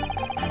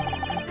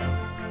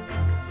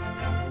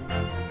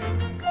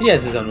 He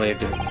has his own way of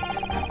doing things.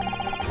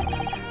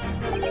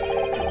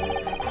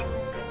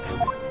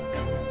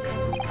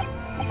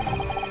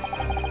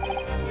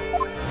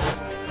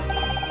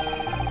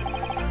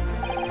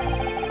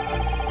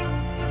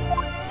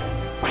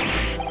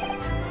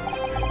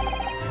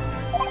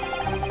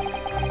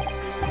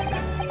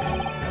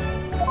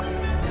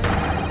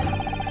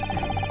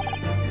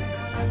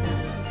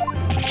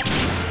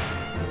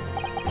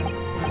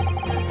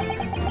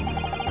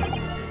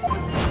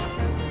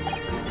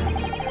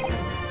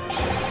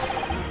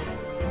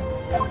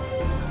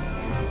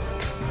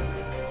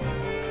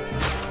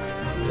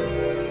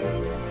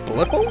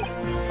 Bullet hole?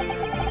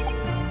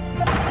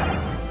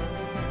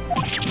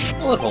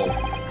 Bullet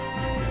hole.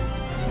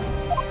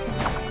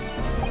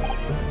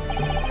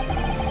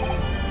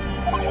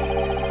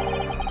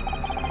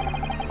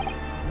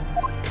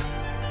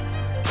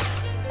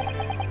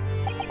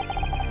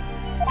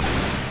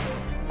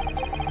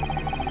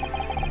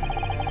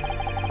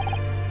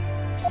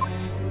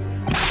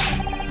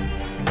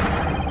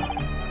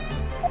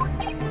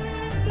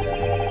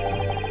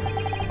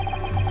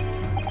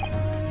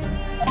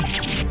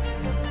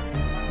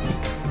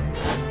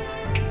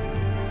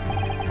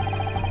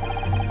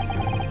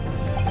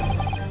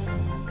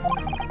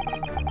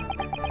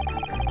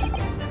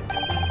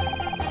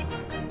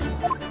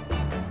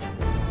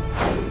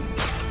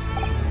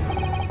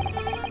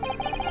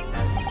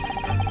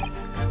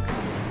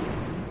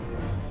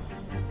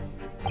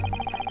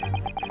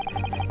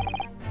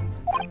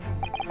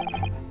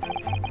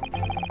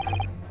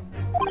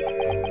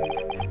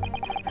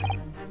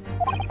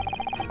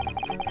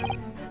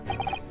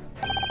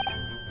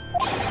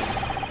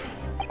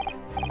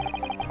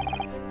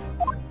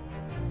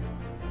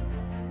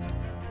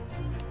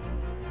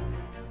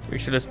 We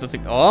should have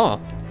nothing.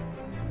 Oh,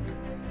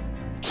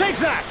 Take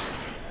that!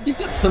 You've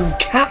got some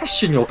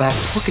cash in your back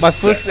pocket. my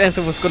sir. first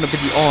answer was gonna be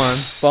the arm,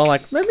 but I'm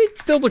like, let me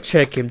double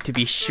check him to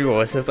be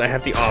sure, since I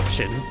have the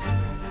option.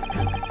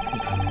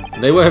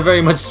 They were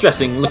very much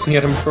stressing, looking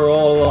at him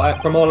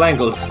from all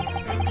angles,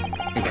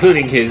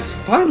 including his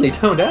finely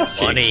toned ass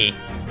cheeks. Funny.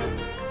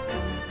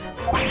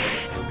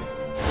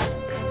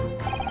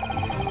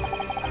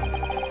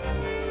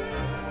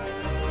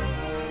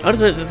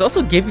 Honestly, it's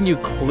also giving you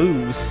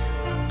clues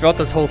throughout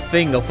this whole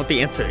thing of what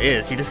the answer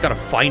is. You just gotta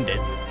find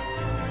it.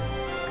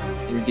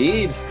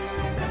 Indeed.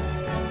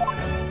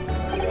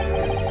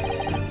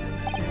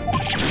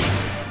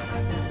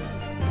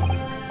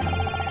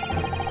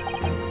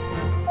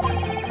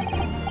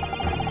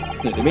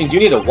 It means you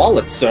need a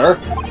wallet, sir.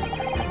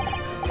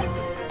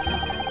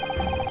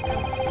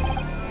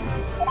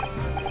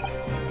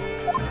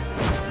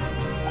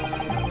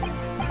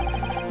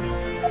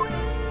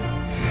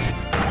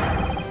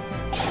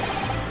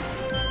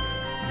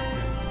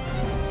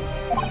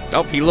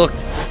 Oh, he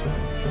looked.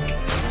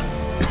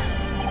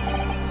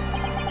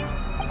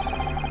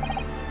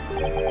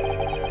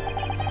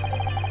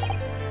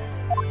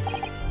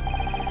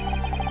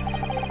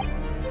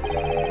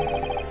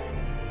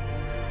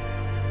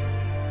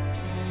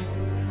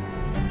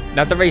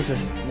 Not the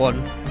racist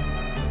one.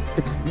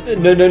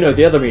 No,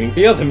 the other meaning,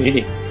 the other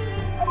meaning.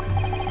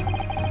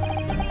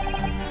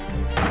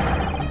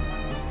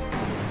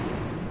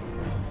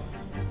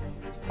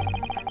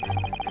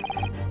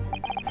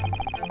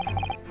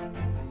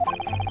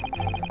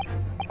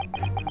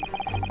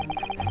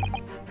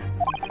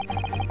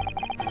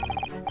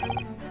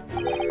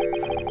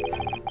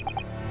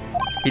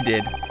 He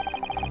did.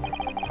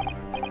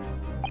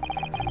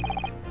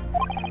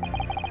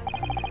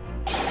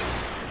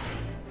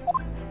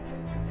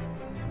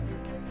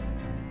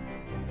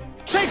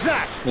 Take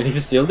that! And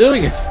he's still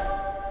doing it.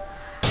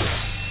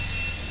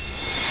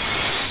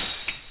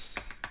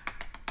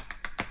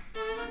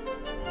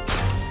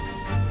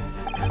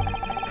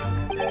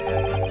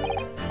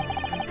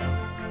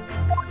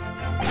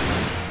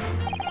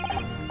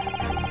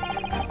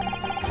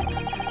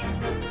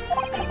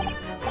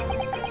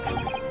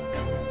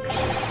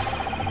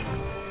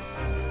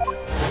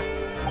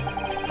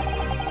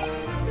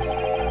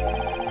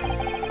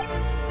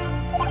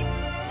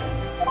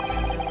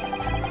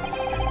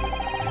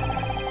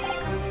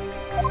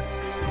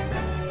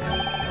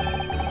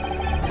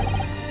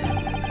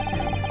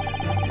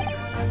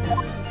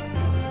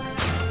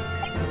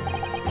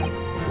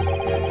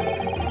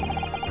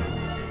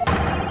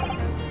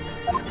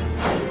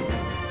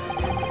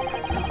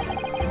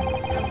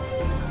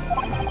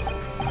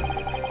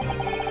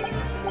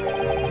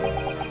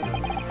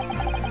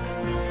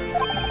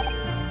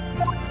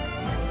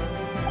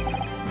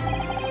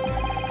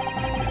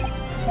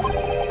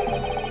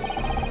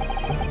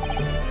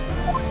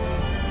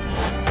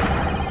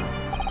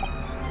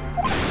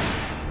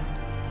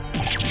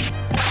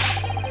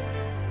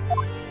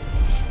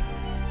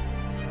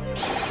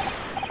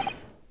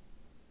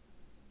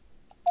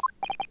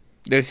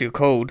 There's your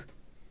code.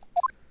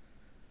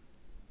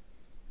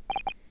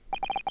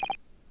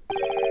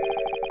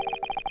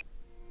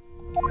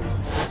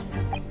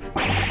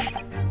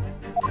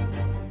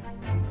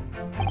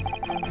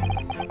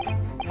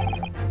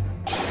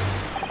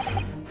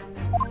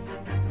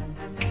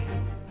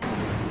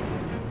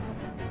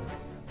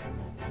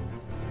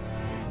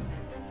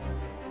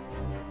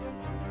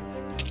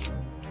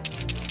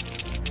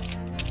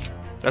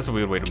 That's a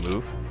weird way to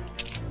move.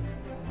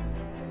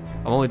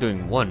 I'm only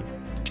doing one.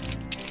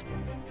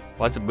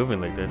 Why is it moving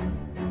like that?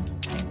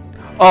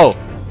 Oh,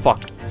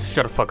 fuck.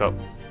 Shut the fuck up.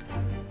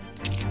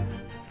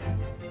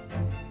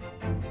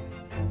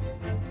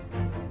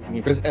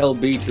 You press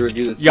LB to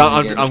review this. Yeah,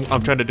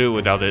 I'm trying to do it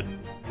without it.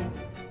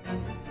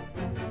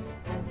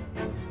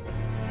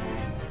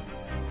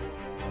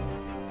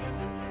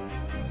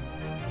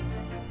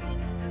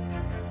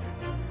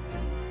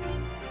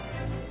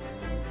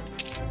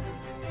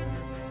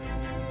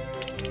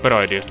 Better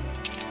idea.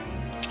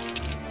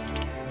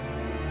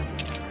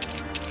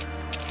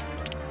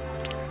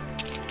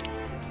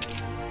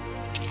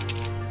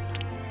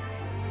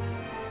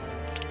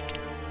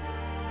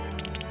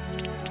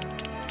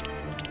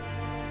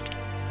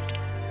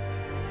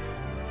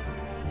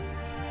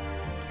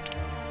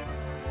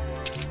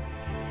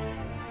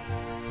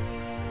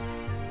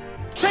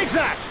 Take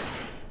that!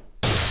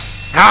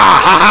 Ha ha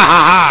ha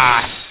ha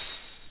ha!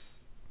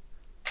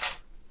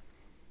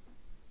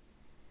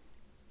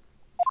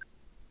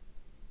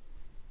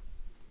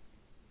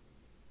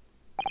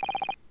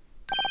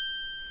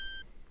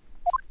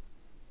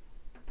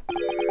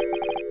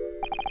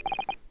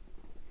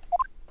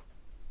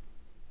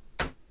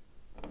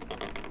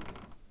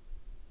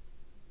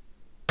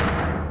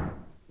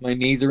 My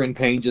knees are in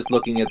pain just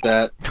looking at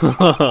that.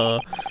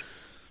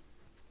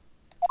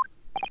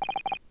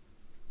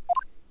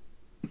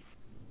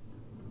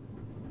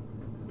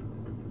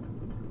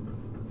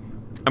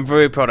 I'm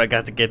very proud I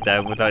got to get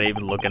that without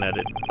even looking at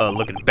it,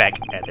 looking back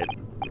at it.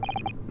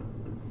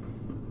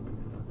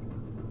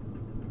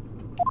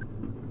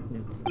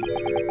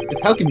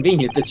 It's how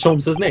convenient that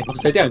Sholmes' name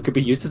upside down could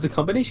be used as a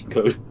combination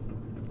code.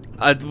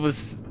 I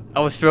was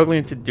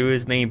struggling to do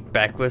his name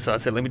backwards, so I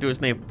said, let me do his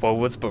name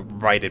forwards, but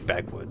write it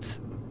backwards.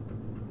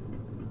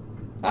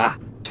 Ah,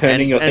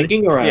 turning your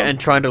thinking around. Yeah, and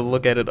trying to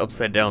look at it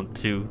upside down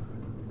too.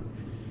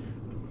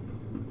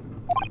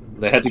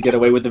 They had to get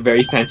away with the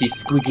very fancy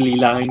squiggly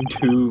line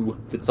too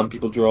that some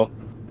people draw.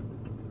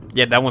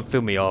 Yeah, that one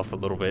threw me off a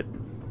little bit.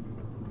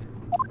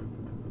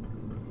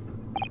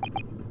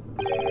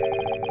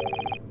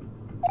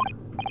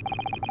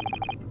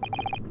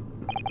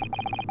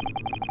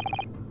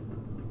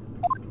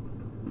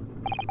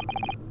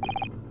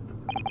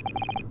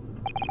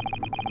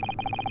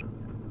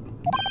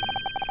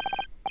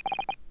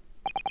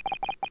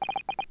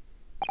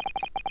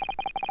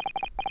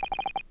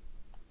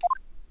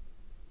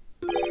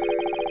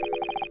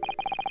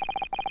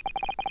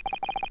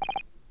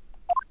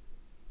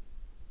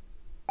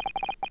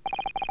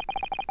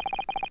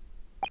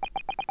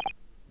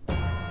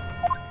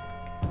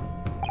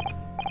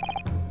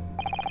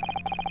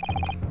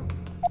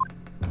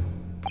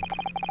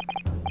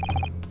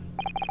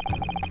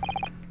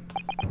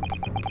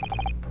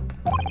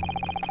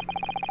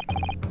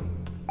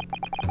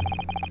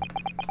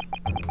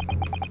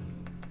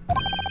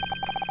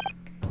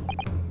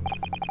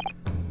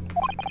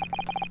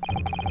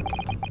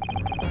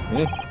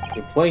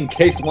 You're playing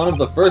case 1 of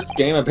the first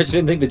game. I bet you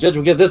didn't think the judge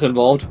would get this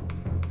involved.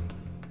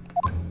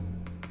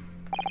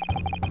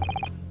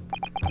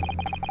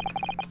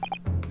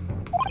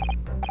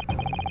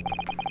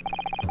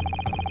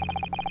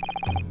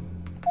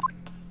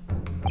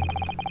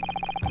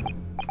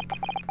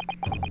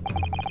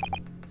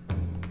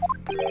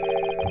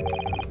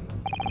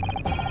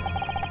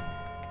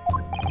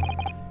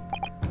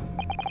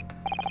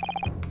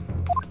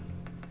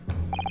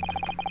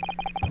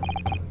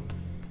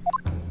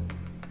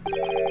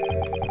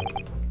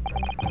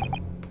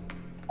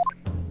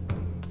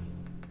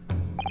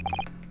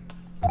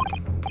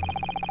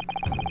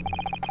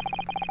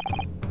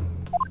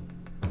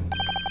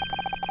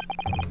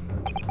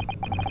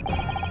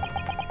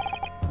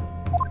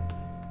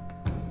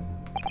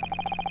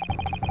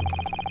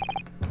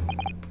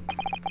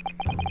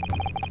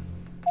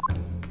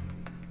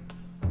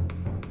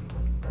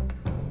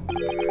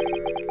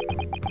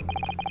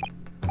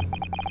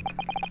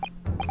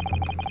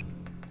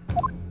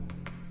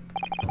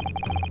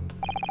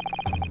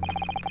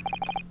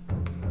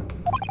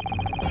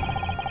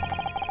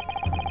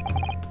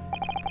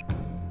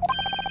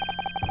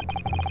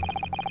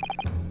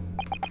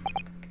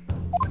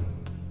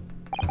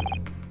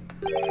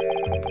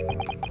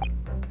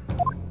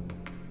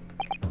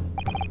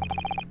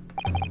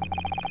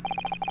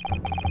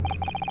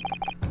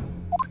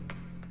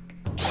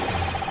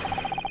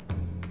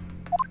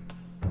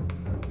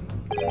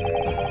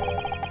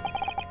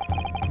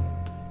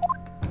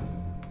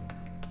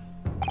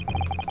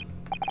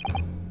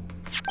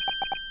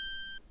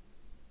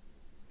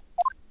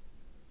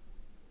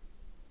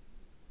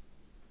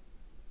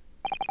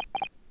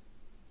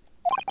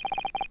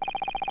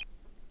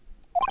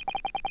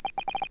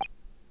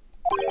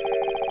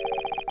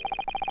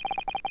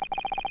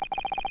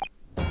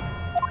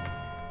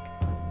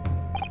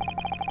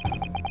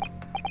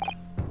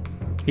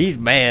 He's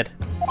mad.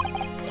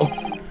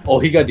 Oh,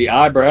 he got the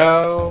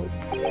eyebrow.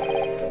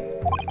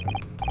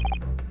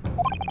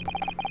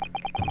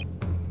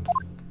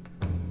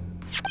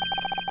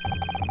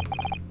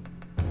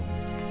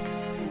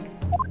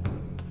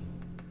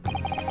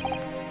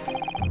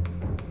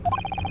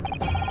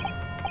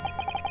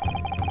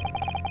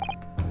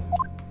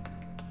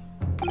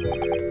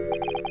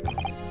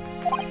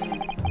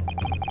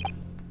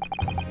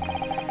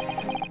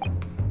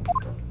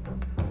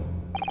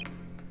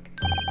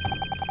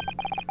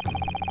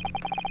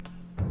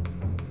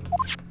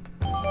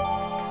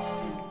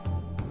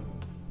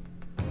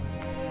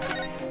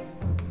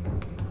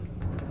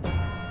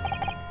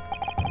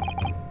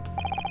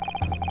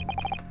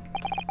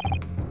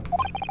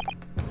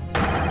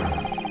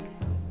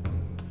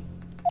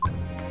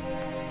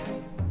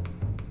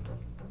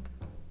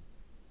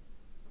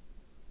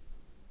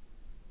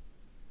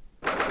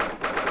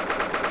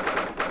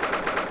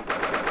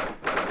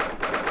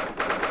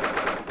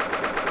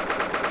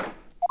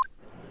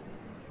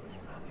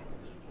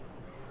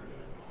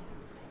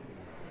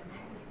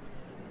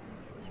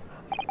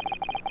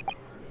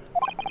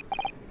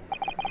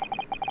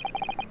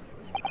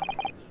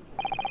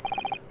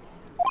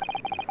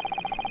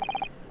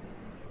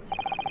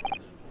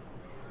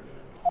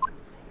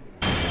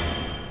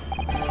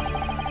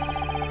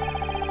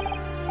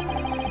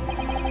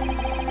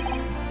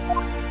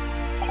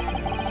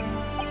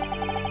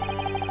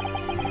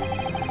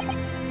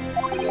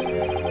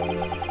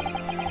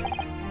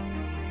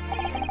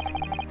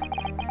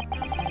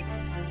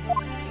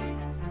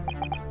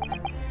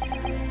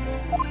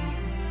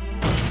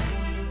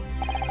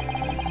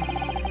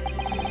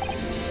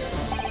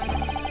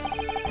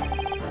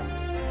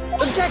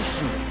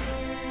 Deduction!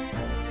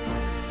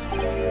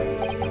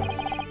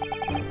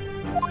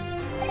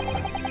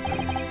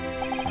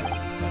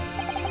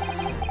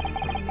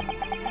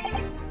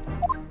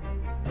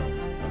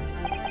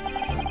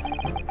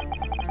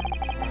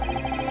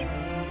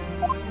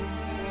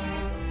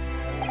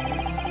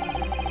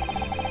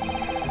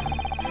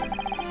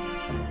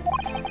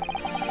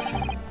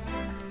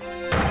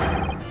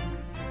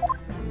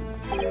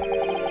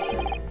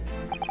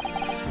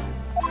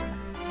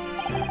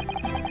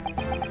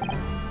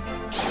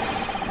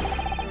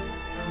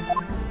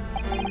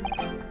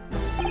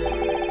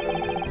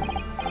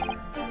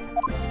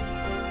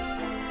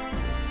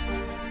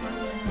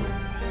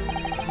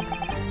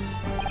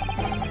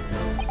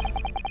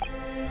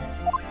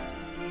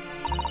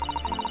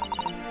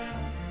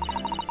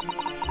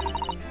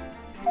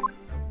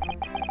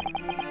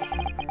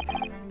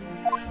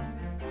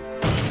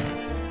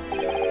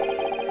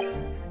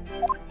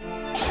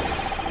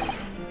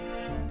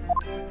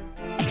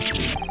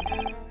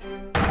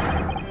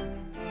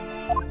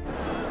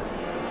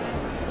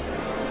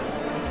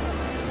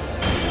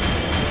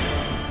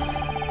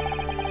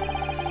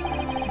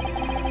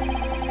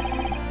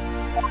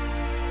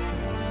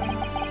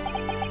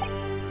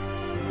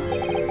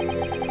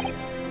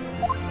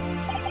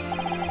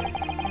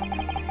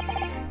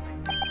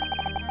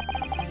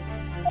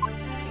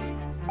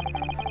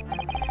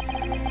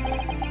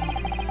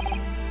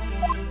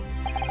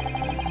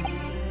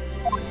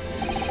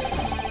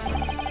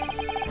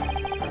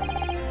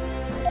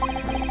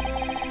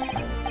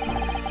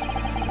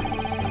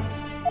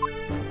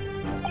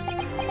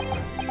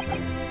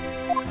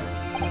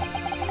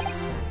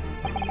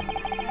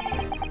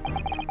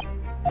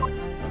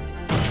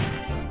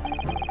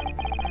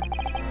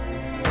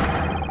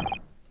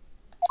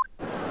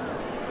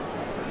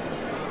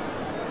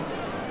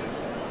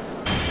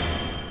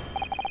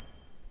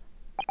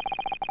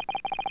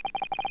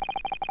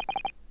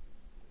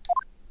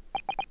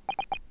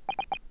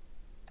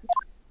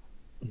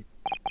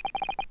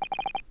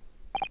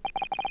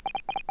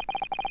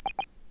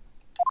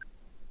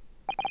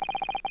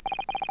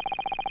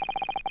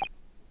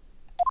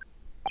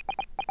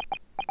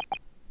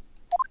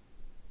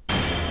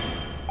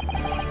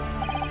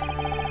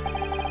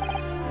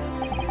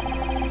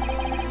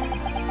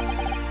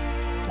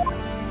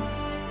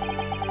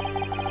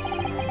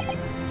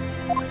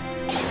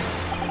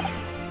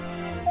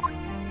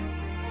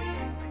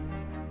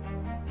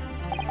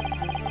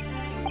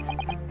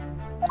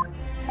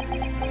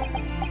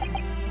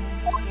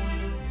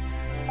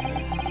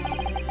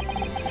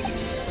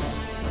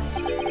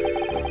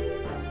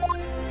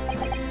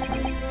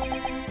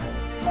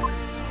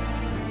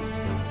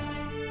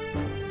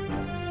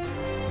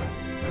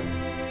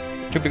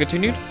 To be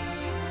continued?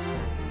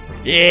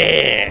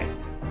 Yeah!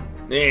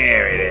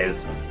 There it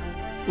is.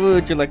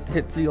 Would you like to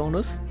hit the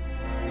honors?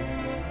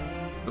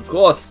 Of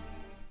course.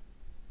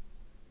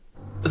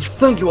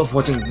 Thank you all for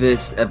watching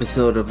this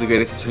episode of the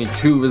Greatest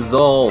 22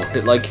 Resolve.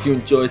 Hit like if you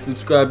enjoyed,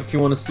 subscribe if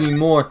you want to see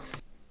more.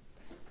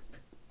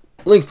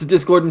 Links to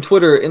Discord and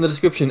Twitter in the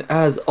description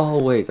as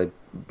always.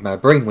 My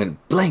brain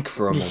went blank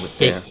for a moment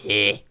there.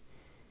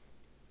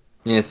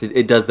 Yes,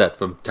 it does that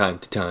from time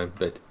to time,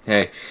 but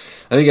hey,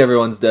 I think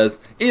everyone's does.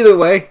 Either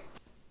way,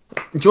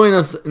 join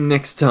us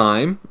next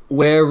time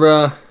where,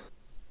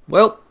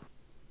 well,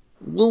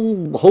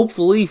 we'll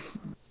hopefully,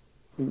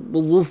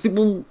 we'll see,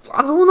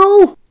 I don't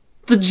know,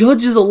 the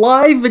judge is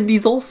alive and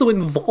he's also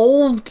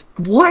involved,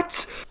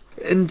 what?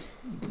 And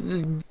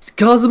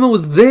Kazuma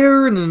was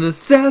there, and an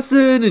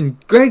assassin,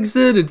 and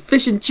Gregson, and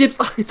fish and chips,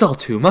 it's all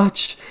too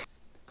much.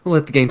 We'll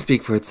let the game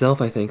speak for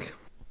itself, I think.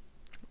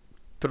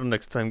 Till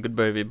next time,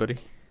 goodbye everybody.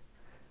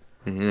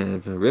 Yeah,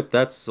 rip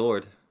that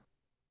sword.